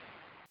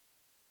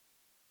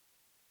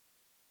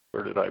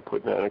 Where did I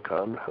put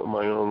Nanocon on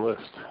my own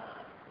list?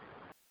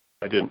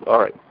 I didn't. All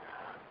right.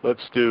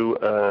 Let's do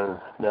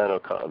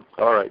Nanocon.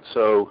 All right.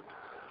 So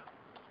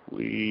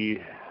who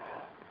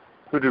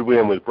did we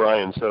end with?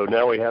 Brian. So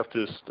now we have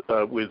to,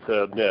 with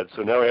Ned.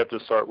 So now we have to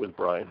start with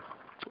Brian.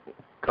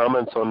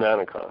 Comments on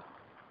Nanocon?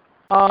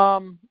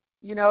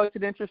 It's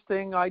an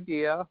interesting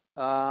idea.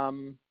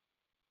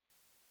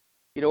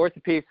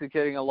 Orthopedics is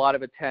getting a lot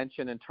of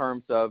attention in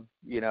terms of,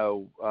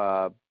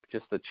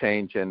 just the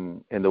change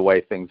in the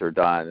way things are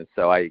done. And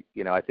so I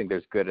think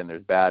there's good and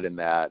there's bad in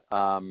that.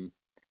 I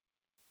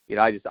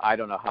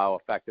don't know how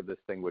effective this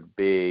thing would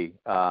be.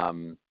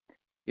 The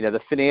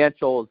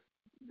financials,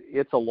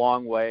 it's a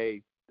long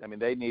way. I mean,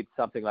 they need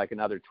something like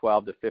another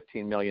 $12 to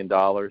 $15 million,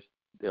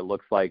 it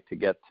looks like, to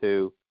get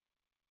to.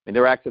 I mean,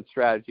 their exit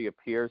strategy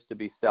appears to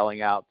be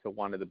selling out to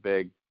one of the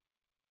big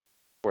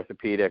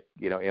orthopedic,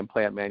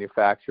 implant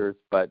manufacturers,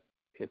 but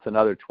it's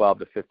another 12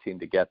 to 15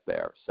 to get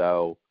there.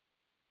 So,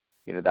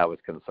 that was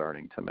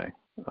concerning to me.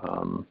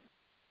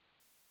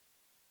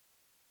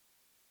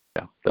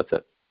 Yeah, that's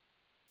it.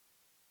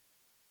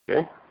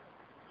 Okay.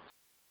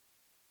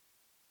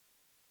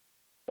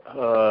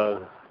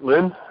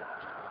 Lynn?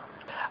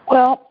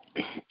 Well,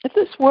 if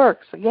this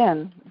works,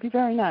 again, it'd be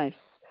very nice.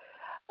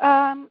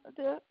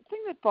 The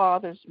thing that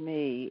bothers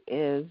me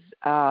is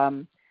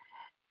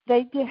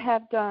they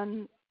have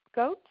done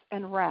goats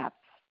and rats,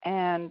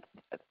 and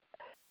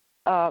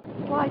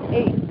slide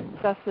 8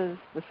 discusses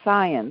the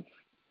science,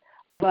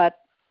 but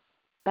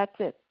that's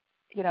it.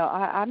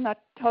 I'm not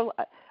total.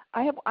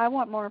 I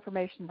want more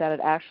information that it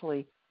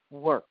actually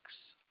works.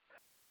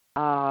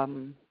 That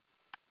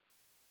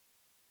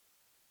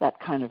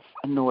kind of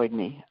annoyed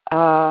me.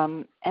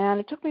 And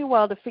it took me a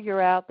while to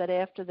figure out that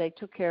after they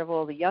took care of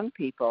all the young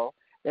people,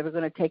 they were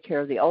going to take care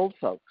of the old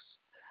folks,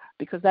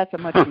 because that's a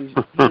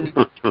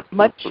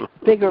much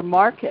bigger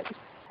market.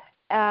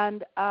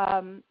 And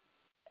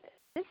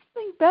this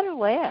thing better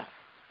last.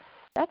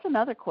 That's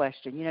another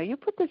question. You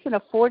put this in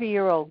a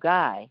 40-year-old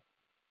guy.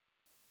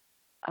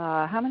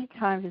 How many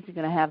times is he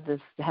going to have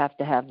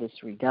to have this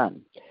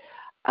redone?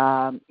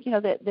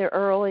 They're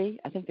early.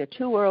 I think they're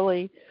too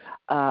early.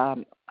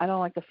 I don't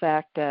like the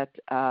fact that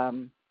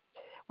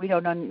we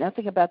don't know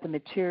nothing about the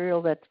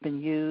material that's been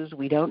used.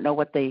 We don't know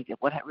what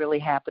really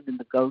happened in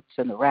the goats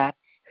and the rats.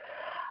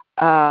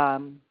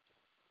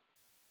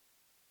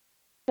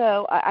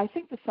 So I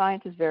think the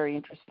science is very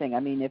interesting. I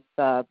mean, if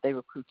they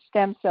recruit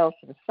stem cells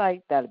to the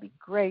site, that would be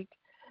great.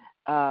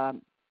 Not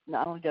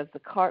only does the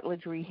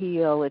cartilage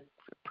reheal, it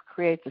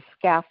creates a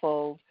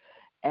scaffold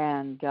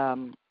and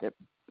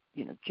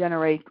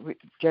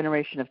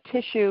generation of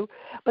tissue.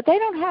 But they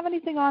don't have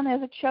anything on there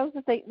that shows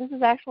that this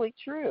is actually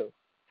true.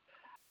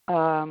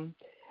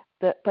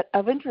 But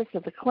of interest,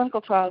 that the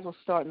clinical trials will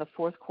start in the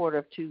fourth quarter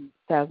of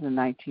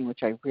 2019,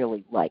 which I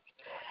really like.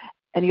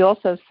 And he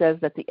also says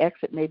that the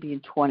exit may be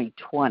in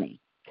 2020.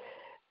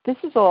 This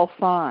is all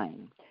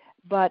fine,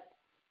 but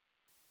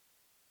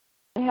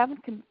they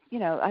haven't,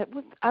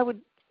 I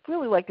would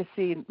really like to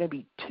see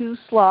maybe 2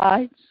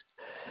 slides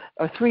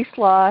or 3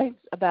 slides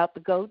about the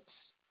goats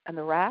and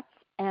the rats.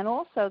 And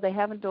also they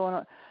haven't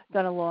done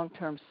a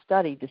long-term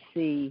study to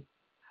see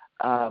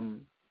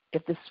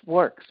if this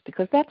works,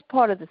 because that's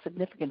part of the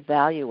significant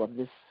value of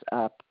this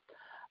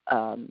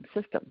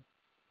system.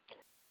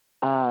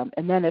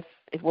 And then if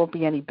it won't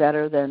be any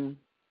better than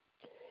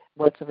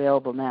what's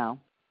available now.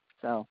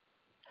 So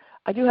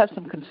I do have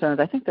some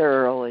concerns. I think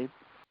they're early.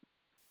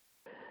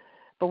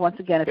 But once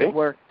again, if it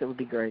works, it would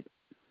be great.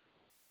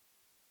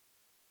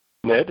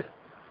 Ned?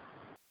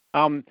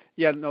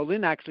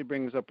 Lynn actually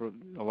brings up a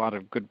lot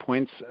of good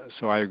points,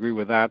 so I agree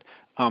with that.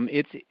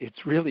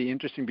 It's really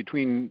interesting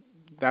between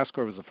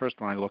Vascor was the first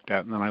one I looked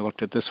at, and then I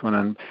looked at this one,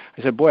 and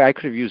I said, boy, I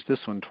could have used this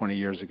one 20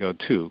 years ago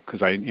too,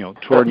 because I,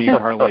 tore knee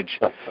cartilage.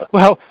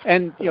 Well,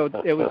 and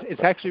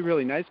it's actually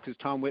really nice because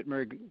Tom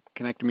Whitmer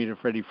connected me to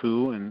Freddie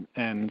Fu,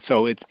 and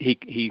so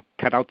he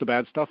cut out the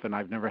bad stuff, and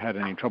I've never had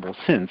any trouble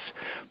since.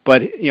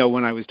 But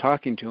when I was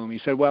talking to him, he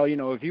said, well,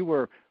 if you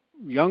were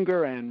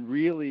younger and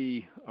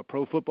really a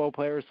pro football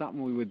player or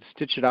something, we would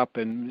stitch it up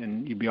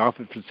and you'd be off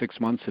it for 6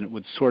 months and it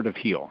would sort of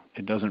heal.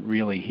 It doesn't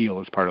really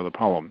heal as part of the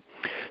problem.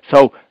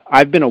 So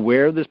I've been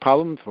aware of this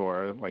problem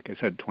for, like I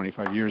said,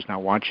 25 years now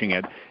watching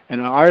it.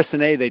 And in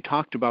RSNA, they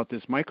talked about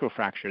this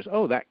microfractures.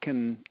 Oh, that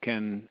can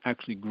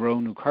actually grow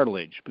new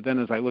cartilage. But then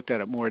as I looked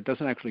at it more, it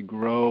doesn't actually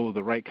grow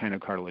the right kind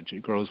of cartilage.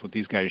 It grows what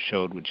these guys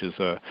showed, which is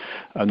a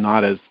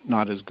not as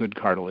good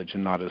cartilage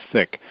and not as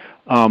thick.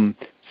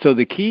 So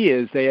the key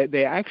is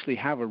they actually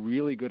have a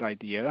really good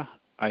idea.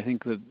 I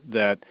think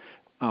that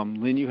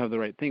Lynn, you have the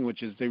right thing,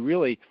 which is they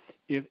really,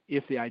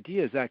 if the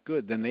idea is that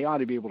good, then they ought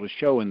to be able to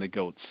show in the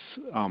goats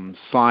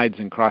slides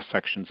and cross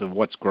sections of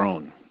what's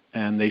grown,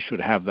 and they should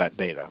have that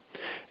data.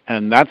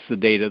 And that's the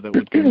data that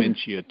would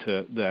convince you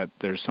that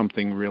there's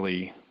something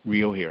really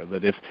real here.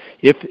 That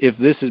if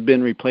this has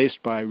been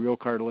replaced by real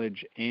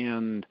cartilage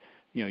and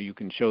you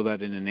can show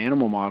that in an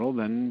animal model,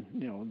 then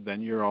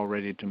you're all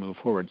ready to move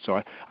forward.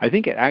 So I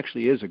think it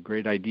actually is a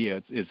great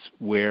idea. It's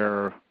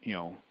where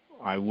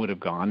I would have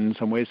gone in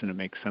some ways, and it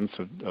makes sense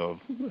of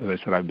as I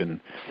said, I've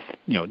been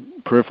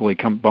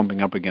peripherally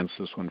bumping up against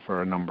this one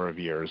for a number of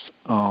years.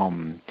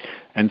 And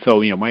so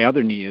my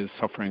other knee is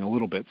suffering a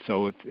little bit.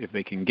 So if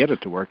they can get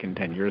it to work in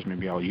 10 years,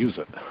 maybe I'll use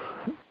it.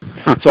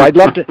 So I'd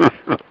love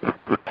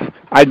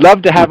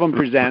to have them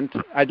present.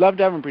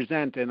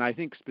 And I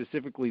think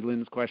specifically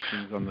Lynn's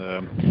questions on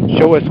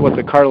show us what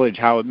the cartilage,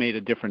 how it made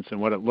a difference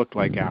and what it looked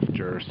like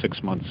after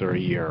 6 months or a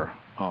year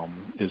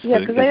is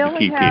the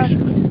key piece.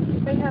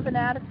 They have an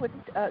adequate,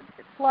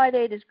 slide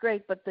 8 is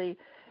great, but the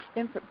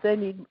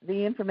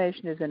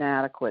information is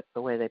inadequate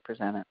the way they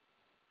present it.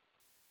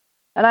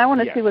 And I want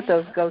to see what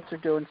those goats are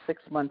doing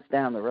 6 months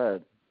down the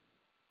road.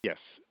 Yes,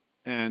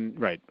 and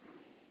right.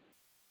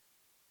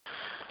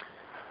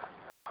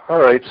 All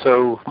right,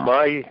 so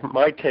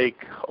my take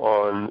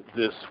on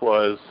this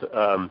was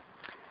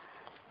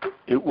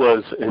it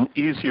was an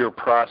easier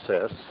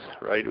process,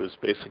 right? It was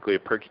basically a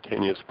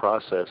percutaneous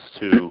process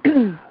to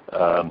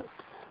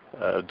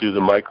do the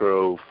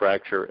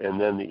microfracture and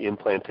then the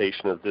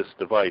implantation of this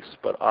device.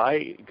 But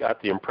I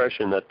got the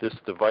impression that this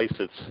device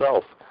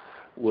itself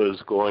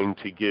was going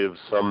to give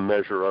some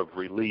measure of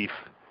relief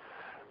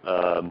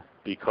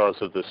because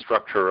of the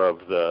structure of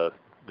the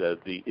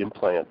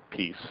implant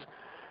piece.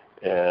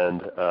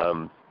 And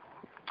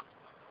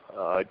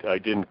I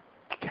didn't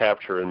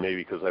capture, and maybe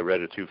because I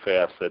read it too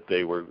fast, that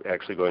they were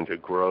actually going to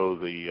grow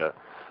the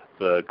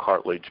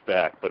cartilage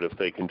back. But if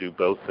they can do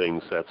both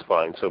things, that's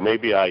fine. So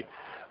maybe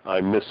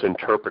I'm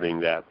misinterpreting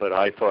that, but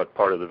I thought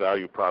part of the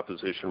value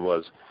proposition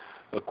was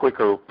a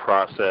quicker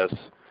process,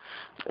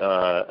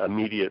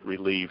 immediate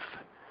relief,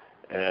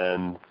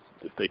 and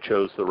if they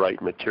chose the right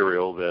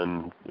material,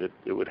 then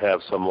it would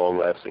have some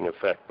long-lasting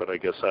effect, but I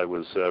guess I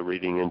was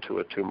reading into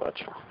it too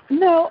much.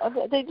 No,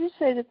 they do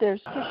say that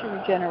there's tissue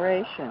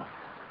regeneration.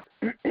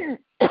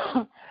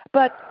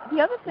 But the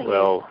other thing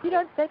is,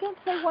 they don't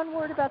say one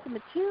word about the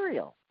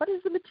material. What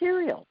is the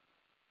material?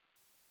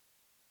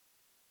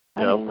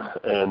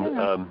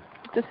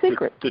 It's a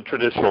secret. The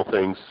traditional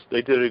things.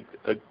 They did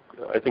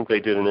I think they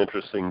did an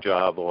interesting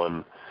job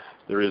on.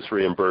 There is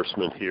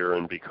reimbursement here,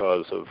 and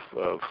because of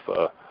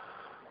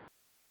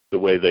the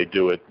way they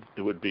do it,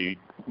 it would be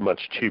much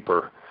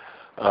cheaper.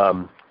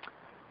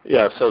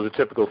 So the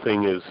typical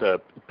thing is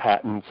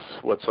patents.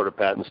 What sort of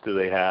patents do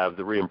they have?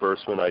 The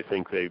reimbursement, I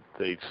think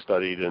they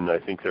studied, and I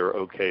think they're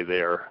okay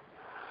there.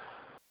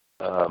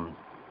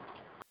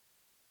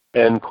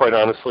 And quite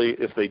honestly,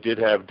 if they did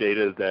have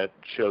data that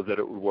showed that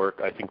it would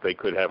work, I think they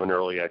could have an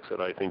early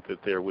exit. I think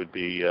that there would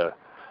be a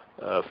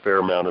fair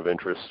amount of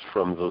interest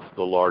from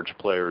the large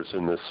players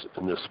in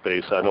this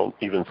space. I don't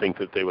even think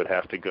that they would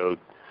have to go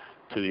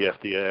to the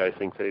FDA. I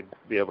think they'd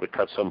be able to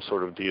cut some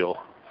sort of deal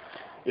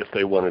if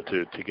they wanted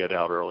to get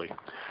out early.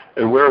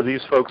 And where are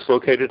these folks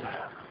located?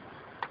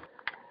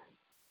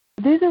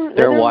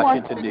 They're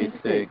Washington,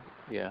 D.C.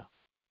 Yeah.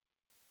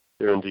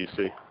 They're in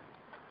D.C.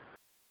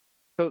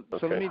 So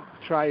let me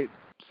try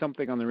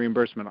something on the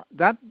reimbursement.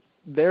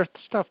 Their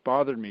stuff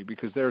bothered me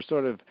because they're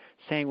sort of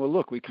saying, well,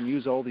 look, we can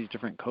use all these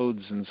different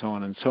codes and so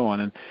on and so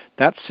on. And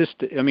that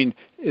system, I mean,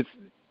 it's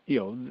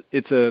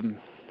a,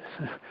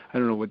 I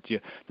don't know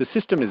the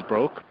system is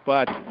broke,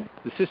 but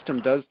the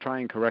system does try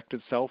and correct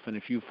itself. And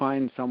if you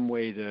find some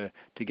way to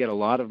get a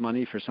lot of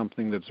money for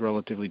something that's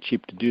relatively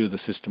cheap to do, the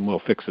system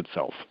will fix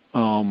itself.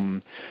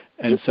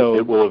 So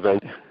it will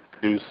eventually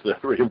reduce the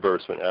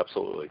reimbursement,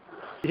 absolutely.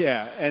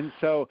 Yeah, and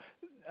so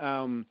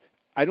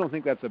I don't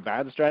think that's a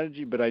bad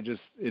strategy, but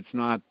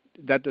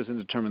that doesn't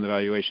determine the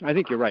valuation. I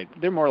think you're right.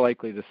 They're more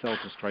likely to sell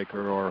to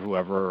Stryker or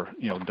whoever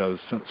does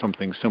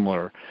something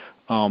similar.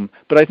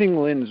 But I think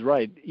Lynn's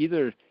right.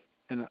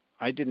 And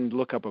I didn't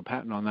look up a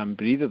patent on them,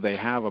 but either they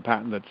have a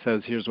patent that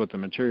says here's what the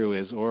material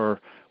is, or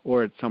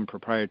it's some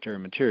proprietary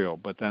material.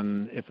 But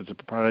then if it's a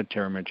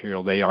proprietary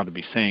material, they ought to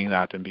be saying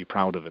that and be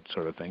proud of it,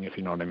 sort of thing, if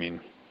you know what I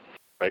mean.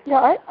 Right.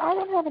 Yeah, I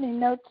don't have any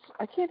notes.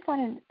 I can't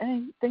find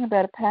anything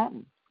about a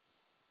patent.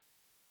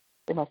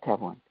 They must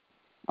have one.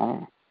 I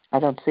don't know. I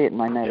don't see it in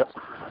my notes. Yep.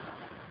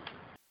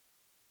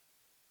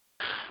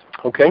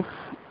 Okay.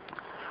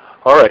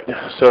 All right.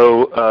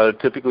 So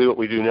typically what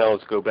we do now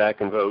is go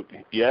back and vote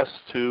yes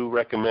to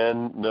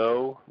recommend,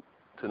 no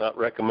to not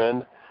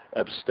recommend,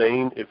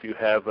 abstain if you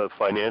have a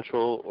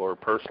financial or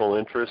personal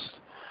interest,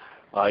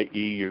 i.e.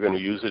 you're going to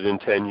use it in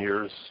 10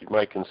 years. You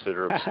might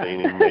consider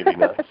abstaining, maybe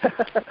not.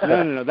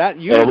 No. That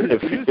use is a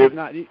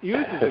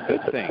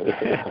good thing.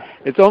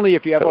 It's only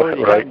if you have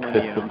already had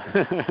money in them.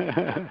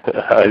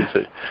 I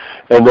see.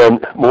 And then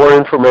more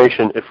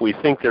information, if we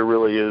think there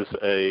really is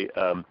a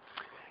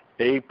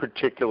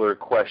particular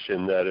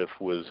question that if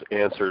was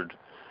answered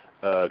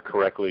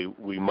correctly,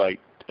 we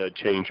might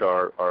change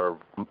our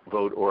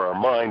vote or our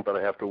mind, but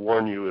I have to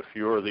warn you, if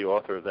you're the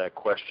author of that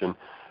question,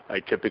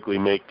 I typically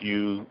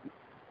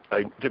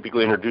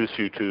introduce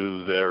you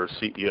to their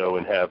CEO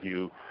and have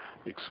you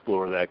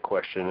explore that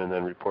question and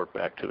then report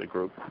back to the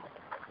group.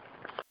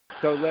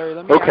 So, Larry,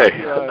 let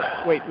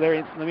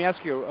me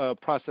ask you a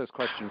process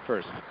question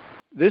first.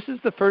 This is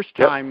the first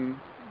time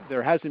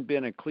there hasn't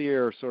been a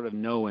clear sort of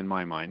no in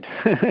my mind.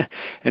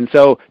 And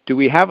so do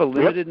we have a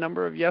limited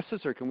number of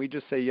yeses, or can we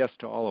just say yes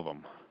to all of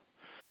them?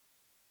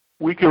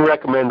 We can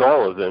recommend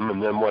all of them,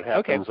 and then what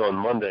happens on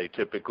Monday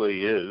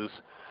typically is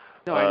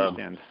I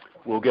understand.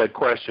 We'll get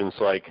questions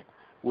like,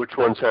 which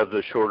ones have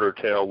the shorter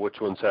tail, which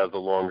ones have the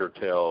longer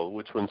tail,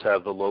 which ones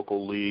have the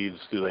local leads,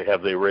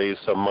 they raised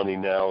some money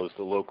now, is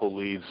the local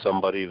lead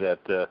somebody that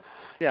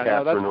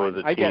Catherine or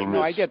the team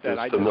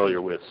is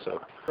familiar with?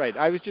 So. Right,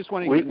 I was just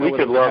wondering we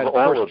could love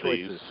all of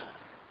choices. These.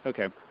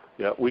 Okay.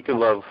 Yeah, we can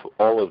love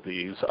all of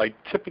these. I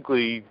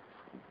typically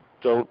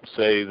don't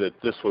say that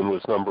this one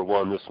was number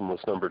 1, this one was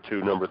number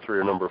 2, number 3,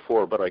 or number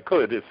 4, but I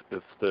could if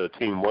the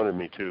team wanted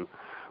me to.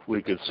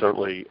 We could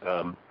certainly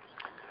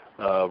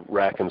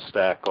rack and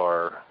stack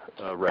our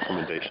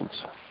recommendations.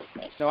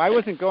 No, I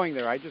wasn't going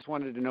there. I just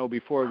wanted to know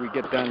before we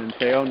get done and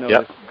say, oh,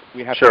 no,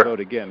 we have to vote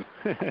again.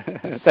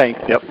 Thanks.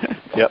 Yep.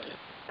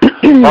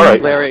 All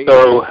right, Larry.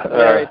 So,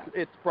 Larry,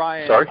 it's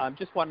Brian. Sorry?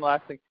 Just one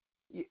last thing.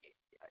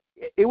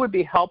 It would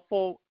be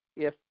helpful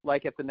if,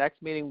 like, at the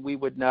next meeting, we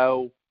would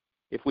know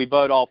if we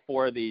vote all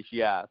 4 of these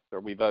yes, or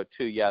we vote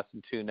 2 yes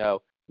and 2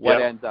 no,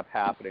 what ends up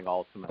happening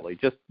ultimately.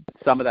 Just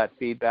some of that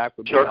feedback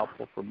would be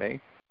helpful for me.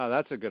 Oh,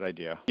 that's a good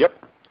idea. Yep.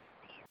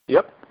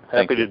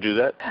 Happy to do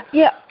that.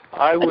 Yeah.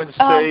 I would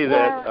say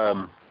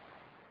that.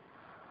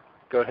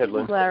 Go ahead,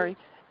 Lynn. Larry,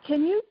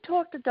 can you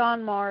talk to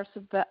Don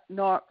Morrison about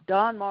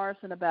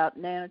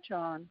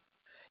Nanotron?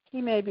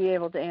 He may be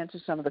able to answer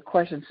some of the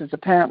questions, since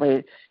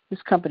apparently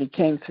this company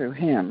came through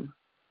him.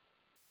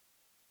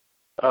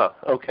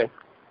 Okay.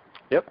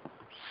 Yep.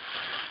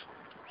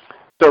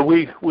 So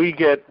we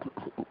get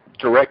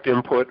direct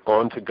input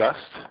onto GUST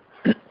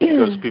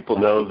because people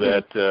know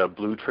that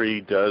Blue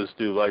Tree does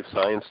do life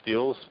science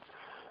deals.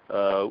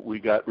 We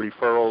got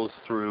referrals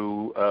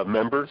through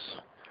members,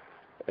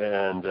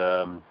 and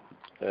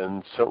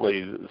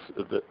certainly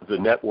the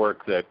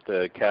network that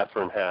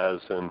Catherine has,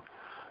 and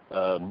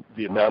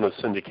the amount of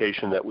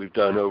syndication that we've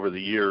done over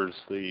the years,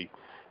 the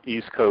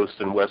East Coast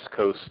and West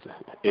Coast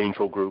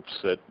angel groups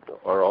that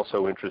are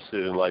also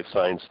interested in life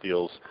science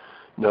deals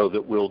know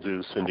that we'll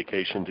do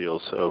syndication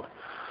deals. So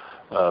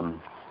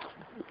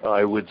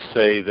I would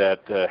say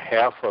that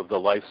half of the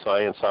life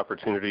science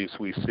opportunities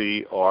we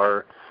see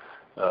are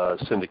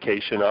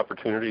syndication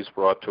opportunities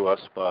brought to us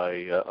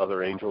by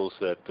other angels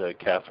that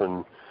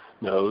Catherine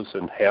knows,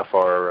 and half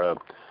are,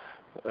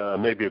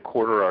 maybe a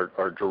quarter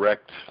are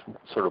direct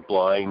sort of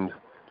blind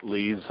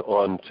leads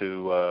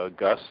onto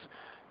GUST,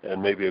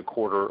 and maybe a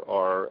quarter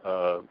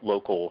are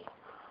local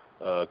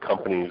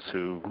companies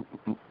who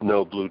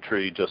know Blue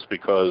Tree just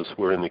because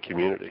we're in the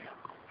community.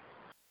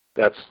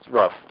 That's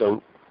rough.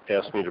 Don't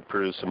ask me to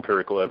produce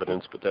empirical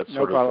evidence, but that's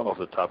sort of off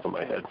the top of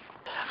my head.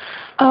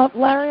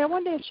 Larry, I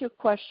wanted to ask you a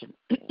question.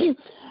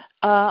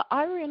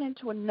 I ran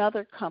into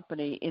another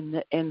company in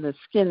the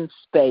skin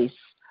space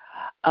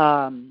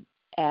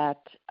at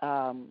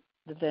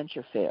the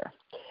Venture Fair,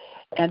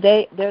 and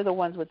they're the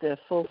ones with the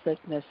full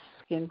thickness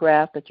skin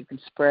graft that you can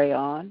spray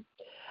on.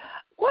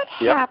 What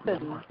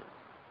happened?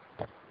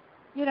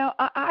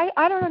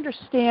 I don't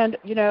understand.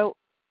 No,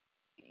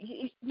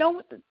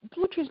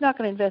 Blue Tree's not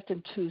going to invest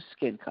in 2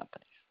 skin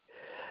companies,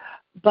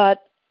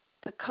 but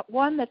the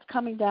one that's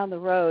coming down the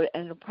road,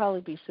 and it'll probably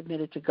be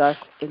submitted to GUST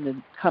in the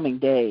coming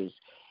days.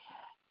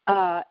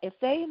 If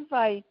they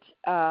invite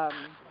the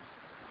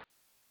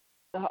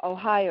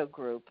Ohio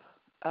group,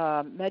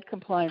 Med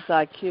Compliance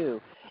IQ,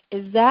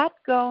 is that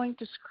going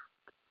to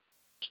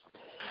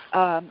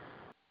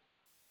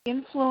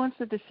influence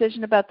the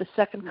decision about the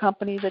second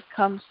company that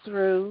comes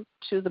through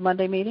to the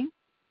Monday meeting?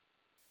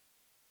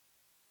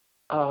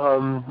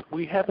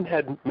 We haven't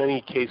had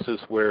many cases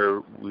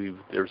where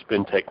there's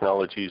been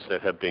technologies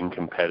that have been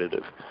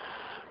competitive.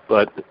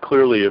 But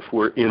clearly, if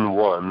we're in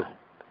one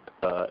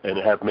and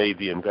have made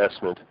the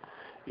investment,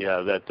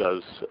 yeah, that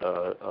does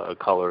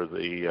color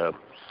the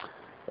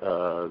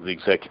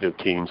executive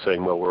team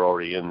saying, well, we're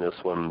already in this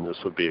one. This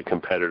would be a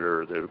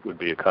competitor. There would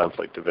be a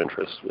conflict of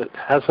interest. It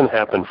hasn't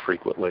happened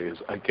frequently.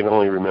 I can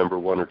only remember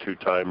one or two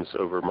times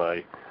over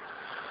my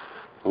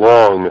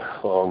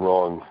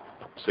long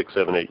 6,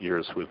 7, 8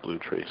 years with Blue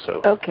Tree.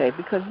 So okay,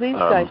 because these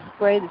guys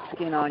spray the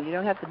skin on. You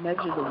don't have to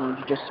measure the wound.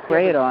 You just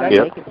spray it on, and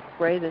they can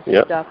spray this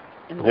stuff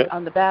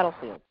on the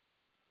battlefield.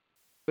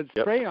 But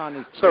spray on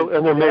is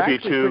and there may be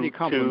pretty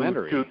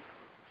complementary.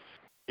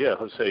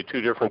 Let's say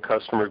 2 different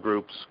customer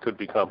groups could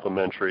be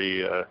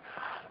complementary.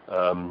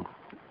 So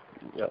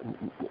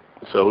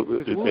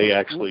it may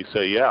actually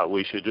say, yeah,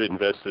 we should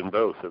invest in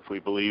both. If we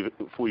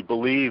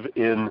believe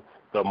in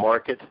the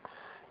market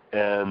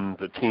and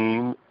the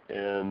team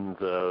and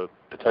the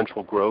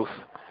potential growth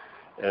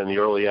and the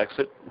early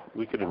exit,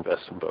 we could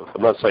invest in both.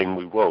 I'm not saying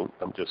we won't.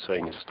 I'm just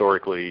saying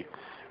historically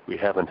we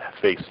haven't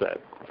faced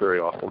that very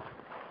often.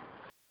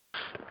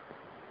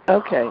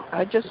 Okay,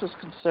 I just was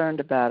concerned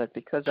about it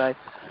because I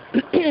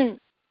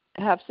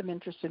have some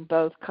interest in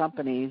both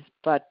companies,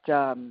 but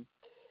the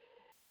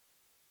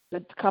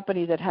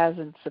company that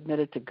hasn't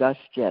submitted to GUST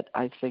yet,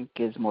 I think,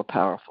 is more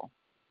powerful.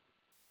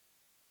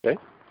 Okay.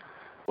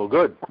 Well,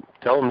 good.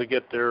 Tell them to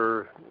get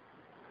their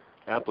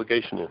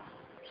application in.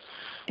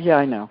 Yeah,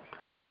 I know.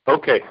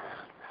 Okay.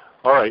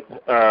 All right.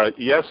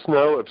 Yes,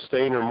 no,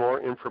 abstain, or more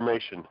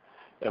information.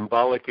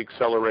 Embolic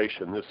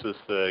acceleration. This is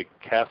the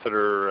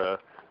catheter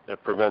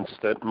that prevents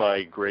stent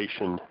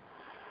migration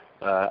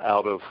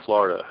out of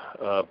Florida.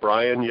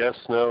 Brian, yes,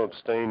 no,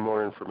 abstain,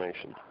 more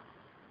information.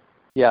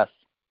 Yes.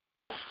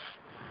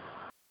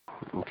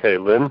 Okay,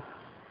 Lynn?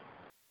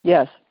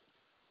 Yes.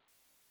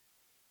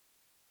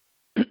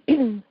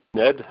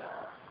 Ned?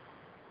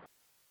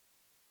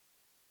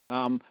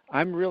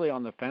 I'm really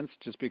on the fence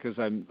just because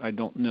I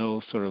don't know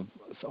sort of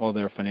all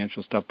their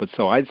financial stuff, but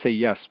so I'd say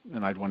yes,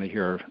 and I'd want to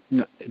hear.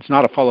 It's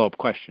not a follow-up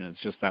question. It's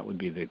just that would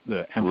be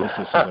the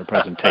emphasis of their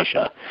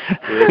presentation.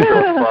 It's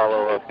a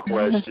follow-up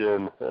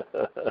question.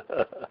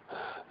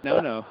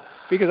 No,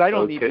 because I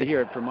don't need to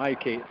hear it for my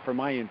case, for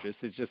my interest.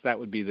 It's just that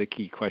would be the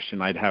key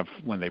question I'd have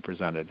when they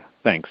presented.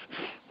 Thanks.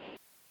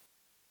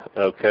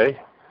 Okay.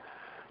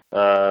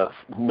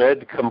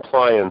 Med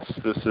compliance.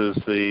 This is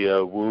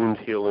the wound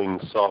healing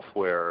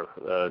software.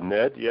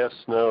 Ned, yes,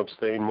 no,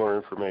 abstain, more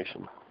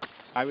information.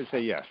 I would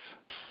say yes.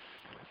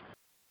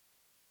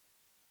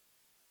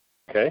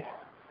 Okay.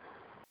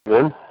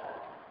 Lynn?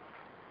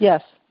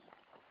 Yes.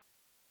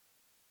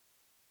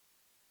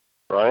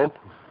 Brian?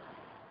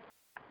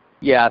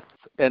 Yes.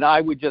 And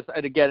I would just,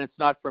 and again, it's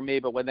not for me,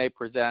 but when they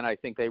present, I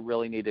think they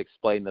really need to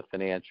explain the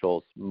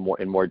financials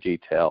in more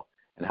detail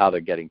and how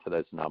they're getting to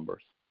those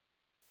numbers.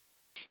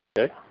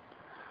 Okay.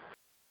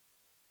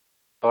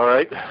 All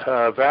right.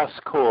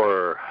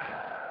 VASCOR.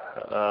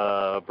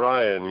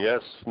 Brian,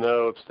 yes,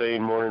 no,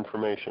 abstain, more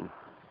information.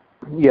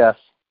 Yes.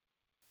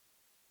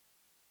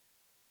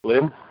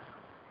 Lynn?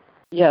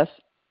 Yes.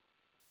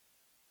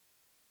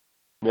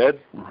 Ned?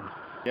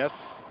 Yes.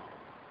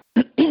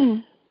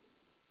 Okay.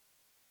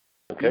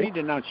 You need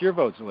to announce your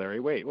votes, Larry.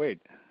 Wait.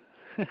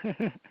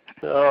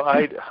 No,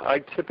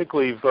 I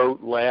typically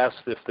vote last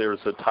if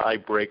there's a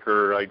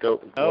tiebreaker. I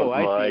don't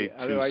want my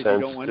 2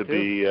 cents to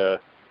be.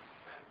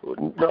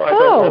 No, I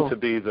don't want to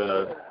be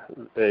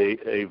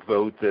a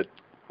vote that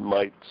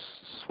might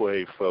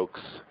sway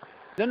folks.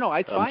 No,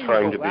 I find you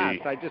vote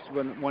last. I just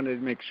wanted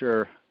to make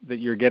sure that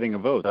you're getting a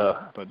vote.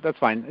 But that's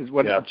fine.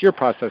 It's your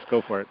process.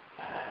 Go for it.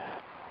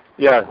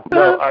 Yeah.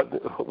 No.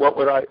 What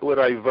would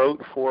I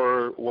vote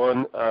for?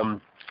 One.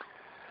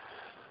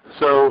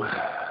 So,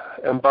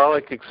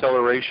 embolic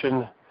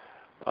acceleration.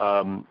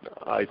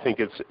 I think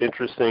it's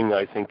interesting.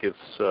 I think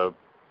it's a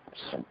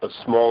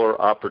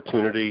smaller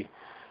opportunity.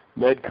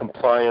 Med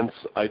compliance.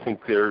 I think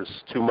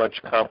there's too much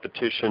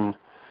competition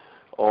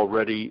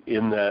already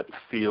in that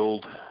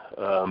field.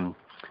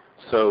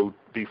 So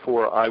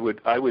before I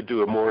would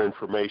do a more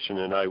information,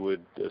 and I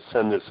would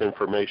send this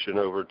information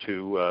over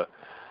to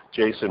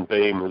Jason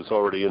Boehm, who's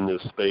already in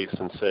this space,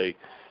 and say,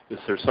 is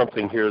there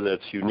something here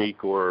that's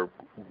unique? Or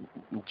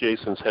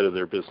Jason's head of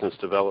their business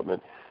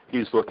development.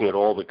 He's looking at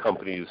all the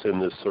companies in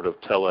this sort of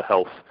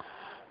telehealth,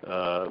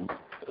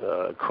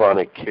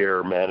 chronic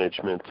care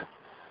management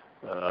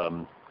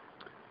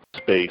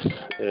space,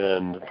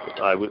 and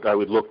I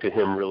would look to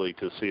him really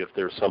to see if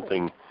there's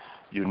something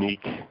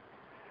unique.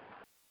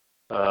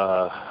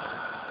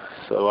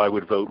 So I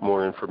would vote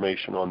more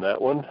information on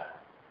that one.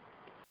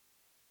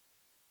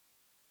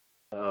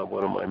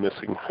 What am I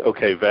missing?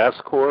 Okay,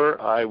 VASCOR,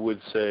 I would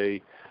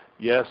say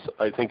yes.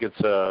 I think it's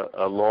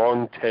a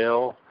long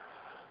tail,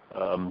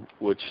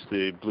 which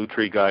the Blue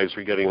Tree guys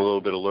are getting a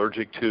little bit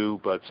allergic to,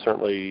 but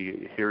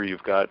certainly here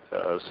you've got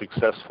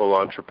successful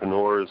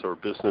entrepreneurs or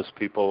business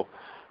people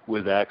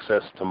with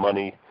access to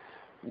money,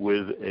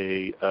 with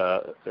a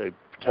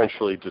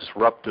potentially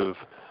disruptive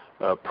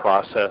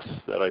process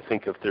that I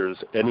think if there's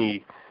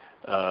any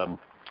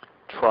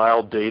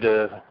trial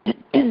data,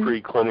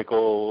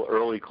 preclinical,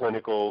 early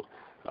clinical,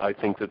 I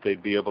think that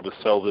they'd be able to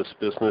sell this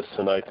business,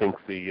 and I think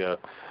the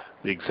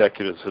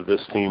executives of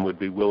this team would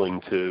be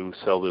willing to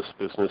sell this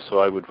business, so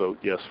I would vote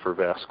yes for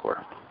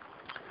Vascor.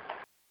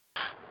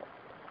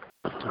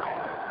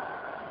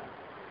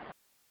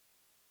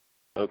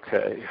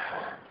 Okay.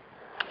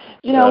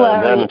 You know,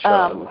 Larry,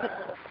 Nanochan.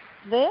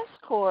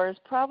 Vascor has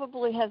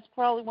probably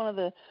one of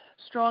the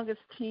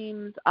strongest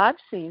teams I've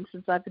seen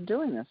since I've been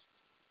doing this.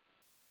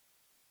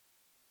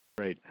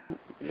 Great.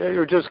 Yeah,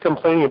 you're just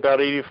complaining about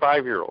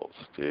 85-year-olds.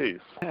 Jeez.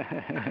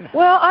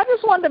 Well, I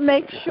just wanted to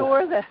make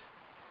sure that,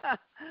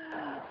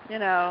 you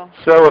know.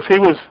 So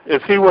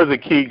if he were the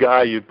key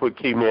guy, you'd put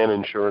key man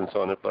insurance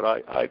on it. But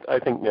I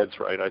think Ned's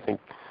right. I think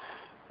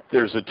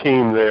there's a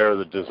team there.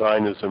 The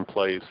design is in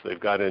place. They've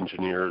got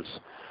engineers.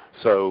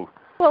 So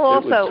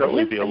it would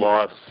certainly be a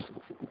loss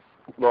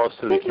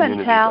to the community.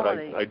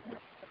 Mentality.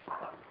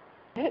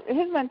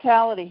 His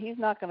mentality, he's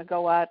not going to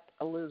go out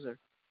a loser.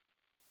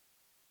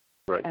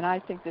 Right. And I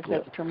think this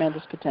has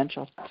tremendous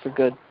potential for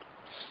good.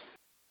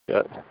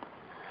 Yeah.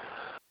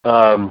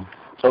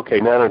 Okay,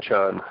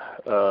 Nanochan.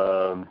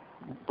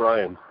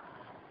 Brian.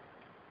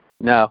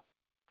 No.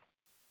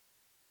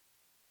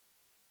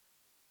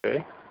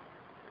 Okay.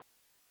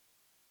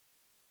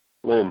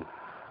 Lynn.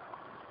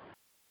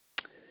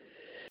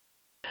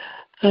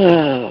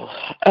 Oh,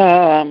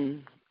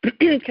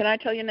 can I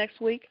tell you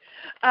next week?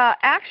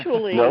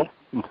 Actually, no.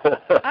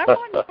 I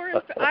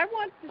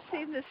want to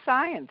see the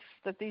science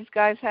that these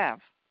guys have.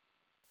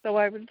 So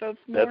I would vote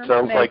for more That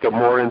sounds like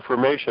more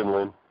information,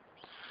 Lynn.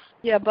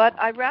 Yeah, but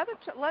I'd rather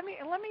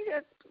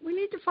we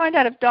need to find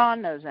out if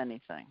Don knows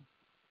anything.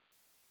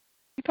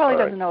 He probably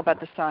doesn't know about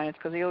the science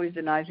because he always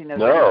denies he knows.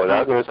 No,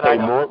 I'm going to say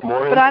more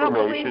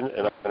information,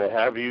 and I'm going to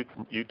have you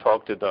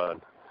talk to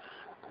Don.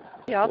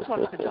 Yeah, I'll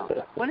talk to Don.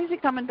 When is he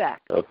coming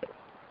back? Okay.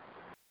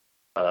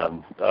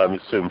 I'm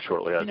assuming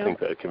shortly. I think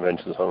the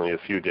convention's only a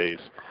few days.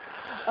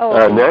 Oh,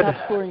 okay, Ned?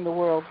 not touring the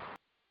world.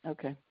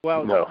 Okay.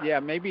 Well, no. Yeah,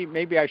 maybe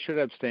I should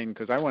abstain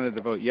because I wanted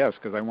to vote yes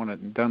because I want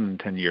it done in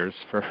 10 years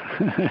for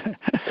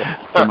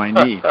for my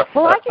knee.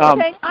 Well, I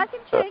can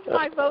change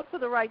my vote for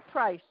the right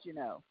price. You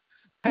know.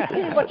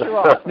 See what you're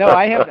off. No,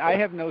 I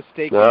have no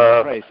stake in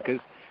the price because.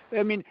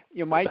 I mean,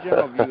 my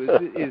general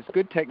view is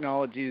good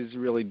technologies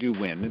really do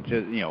win. It's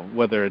just,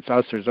 whether it's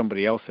us or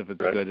somebody else, if it's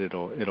good,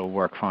 it'll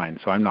work fine.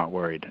 So I'm not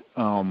worried.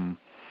 But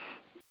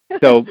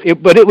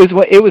it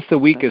was the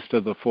weakest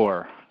of the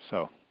four.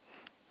 So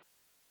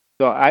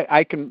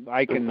I can.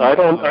 I don't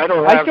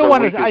have the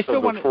weakest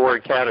of the four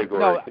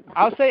categories. No,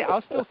 I'll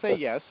still say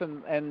yes,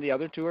 and the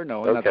other two are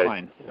no, and that's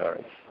fine.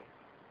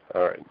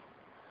 All right.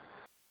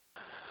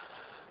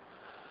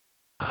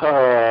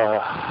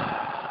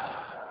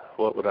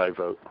 What would I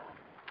vote?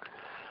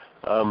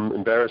 I'm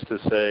embarrassed to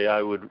say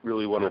I would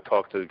really want to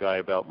talk to the guy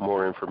about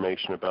more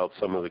information about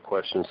some of the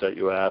questions that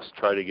you asked,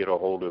 try to get a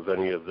hold of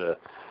any of the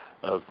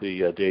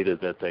data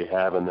that they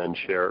have, and then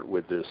share it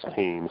with this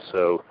team.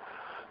 So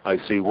I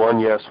see 1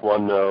 yes,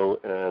 1 no,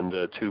 and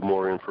 2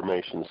 more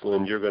informations.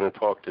 Lynn, you're going to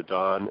talk to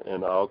Don,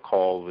 and I'll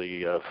call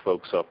the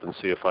folks up and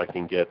see if I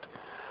can get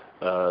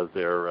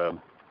their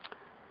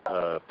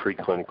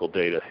preclinical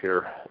data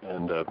here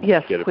and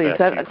get it back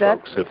to you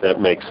folks, if that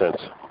makes sense.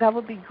 That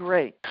would be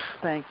great.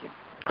 Thank you.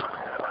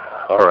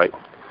 All right.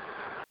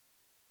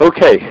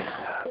 Okay.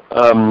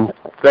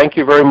 Thank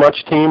you very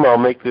much, team. I'll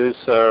make this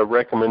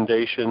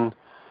recommendation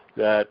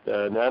that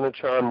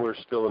Nanochan, we're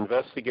still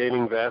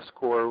investigating.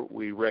 Vascor,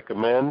 we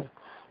recommend.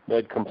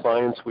 Med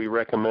compliance, we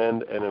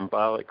recommend. And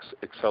embolics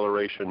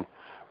acceleration,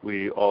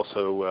 we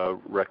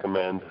also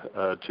recommend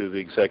to the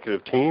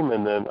executive team.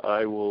 And then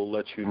I will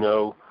let you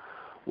know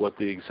what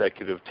the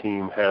executive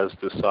team has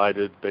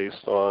decided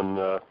based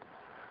on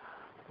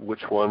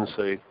which ones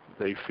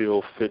they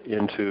feel fit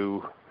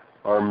into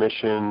our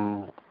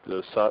mission,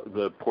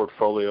 the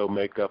portfolio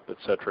makeup, et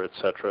cetera, et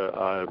cetera.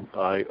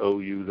 I owe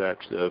you that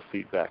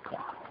feedback.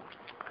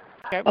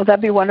 Oh,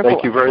 that'd be wonderful.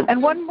 Thank you very much.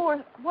 And one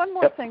more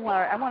thing,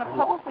 Larry. I want to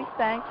publicly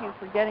thank you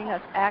for getting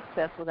us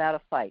access without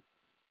a fight.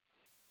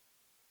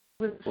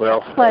 It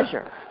was a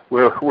pleasure.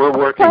 We're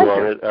working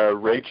on it.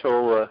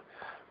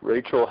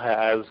 Rachel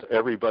has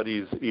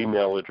everybody's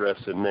email address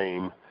and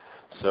name,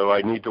 so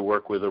I need to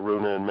work with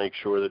Aruna and make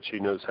sure that she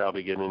knows how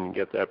to get in and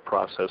get that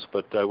process.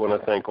 But I want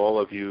to thank all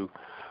of you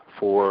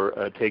for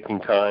taking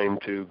time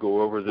to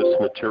go over this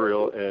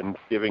material and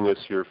giving us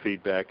your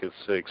feedback.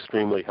 It's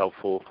extremely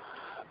helpful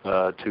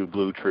to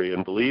Blue Tree.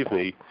 And believe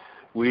me,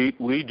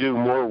 we do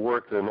more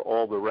work than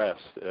all the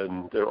rest,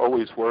 and they're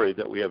always worried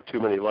that we have too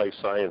many life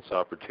science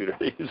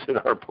opportunities in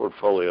our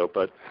portfolio,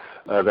 but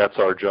that's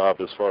our job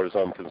as far as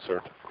I'm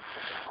concerned.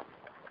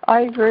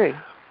 I agree.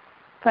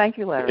 Thank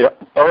you, Larry. Yeah.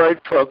 All right,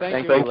 folks.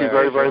 Thank you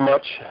very, very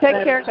much.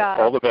 Take care, guys.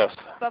 All the best.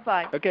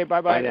 Bye-bye. Okay,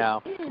 bye-bye. Bye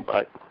now.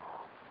 Bye.